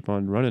going to keep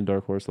on running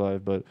Dark Horse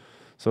Live. But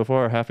so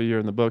far, half a year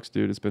in the books,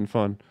 dude. It's been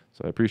fun.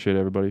 So I appreciate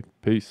everybody.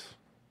 Peace.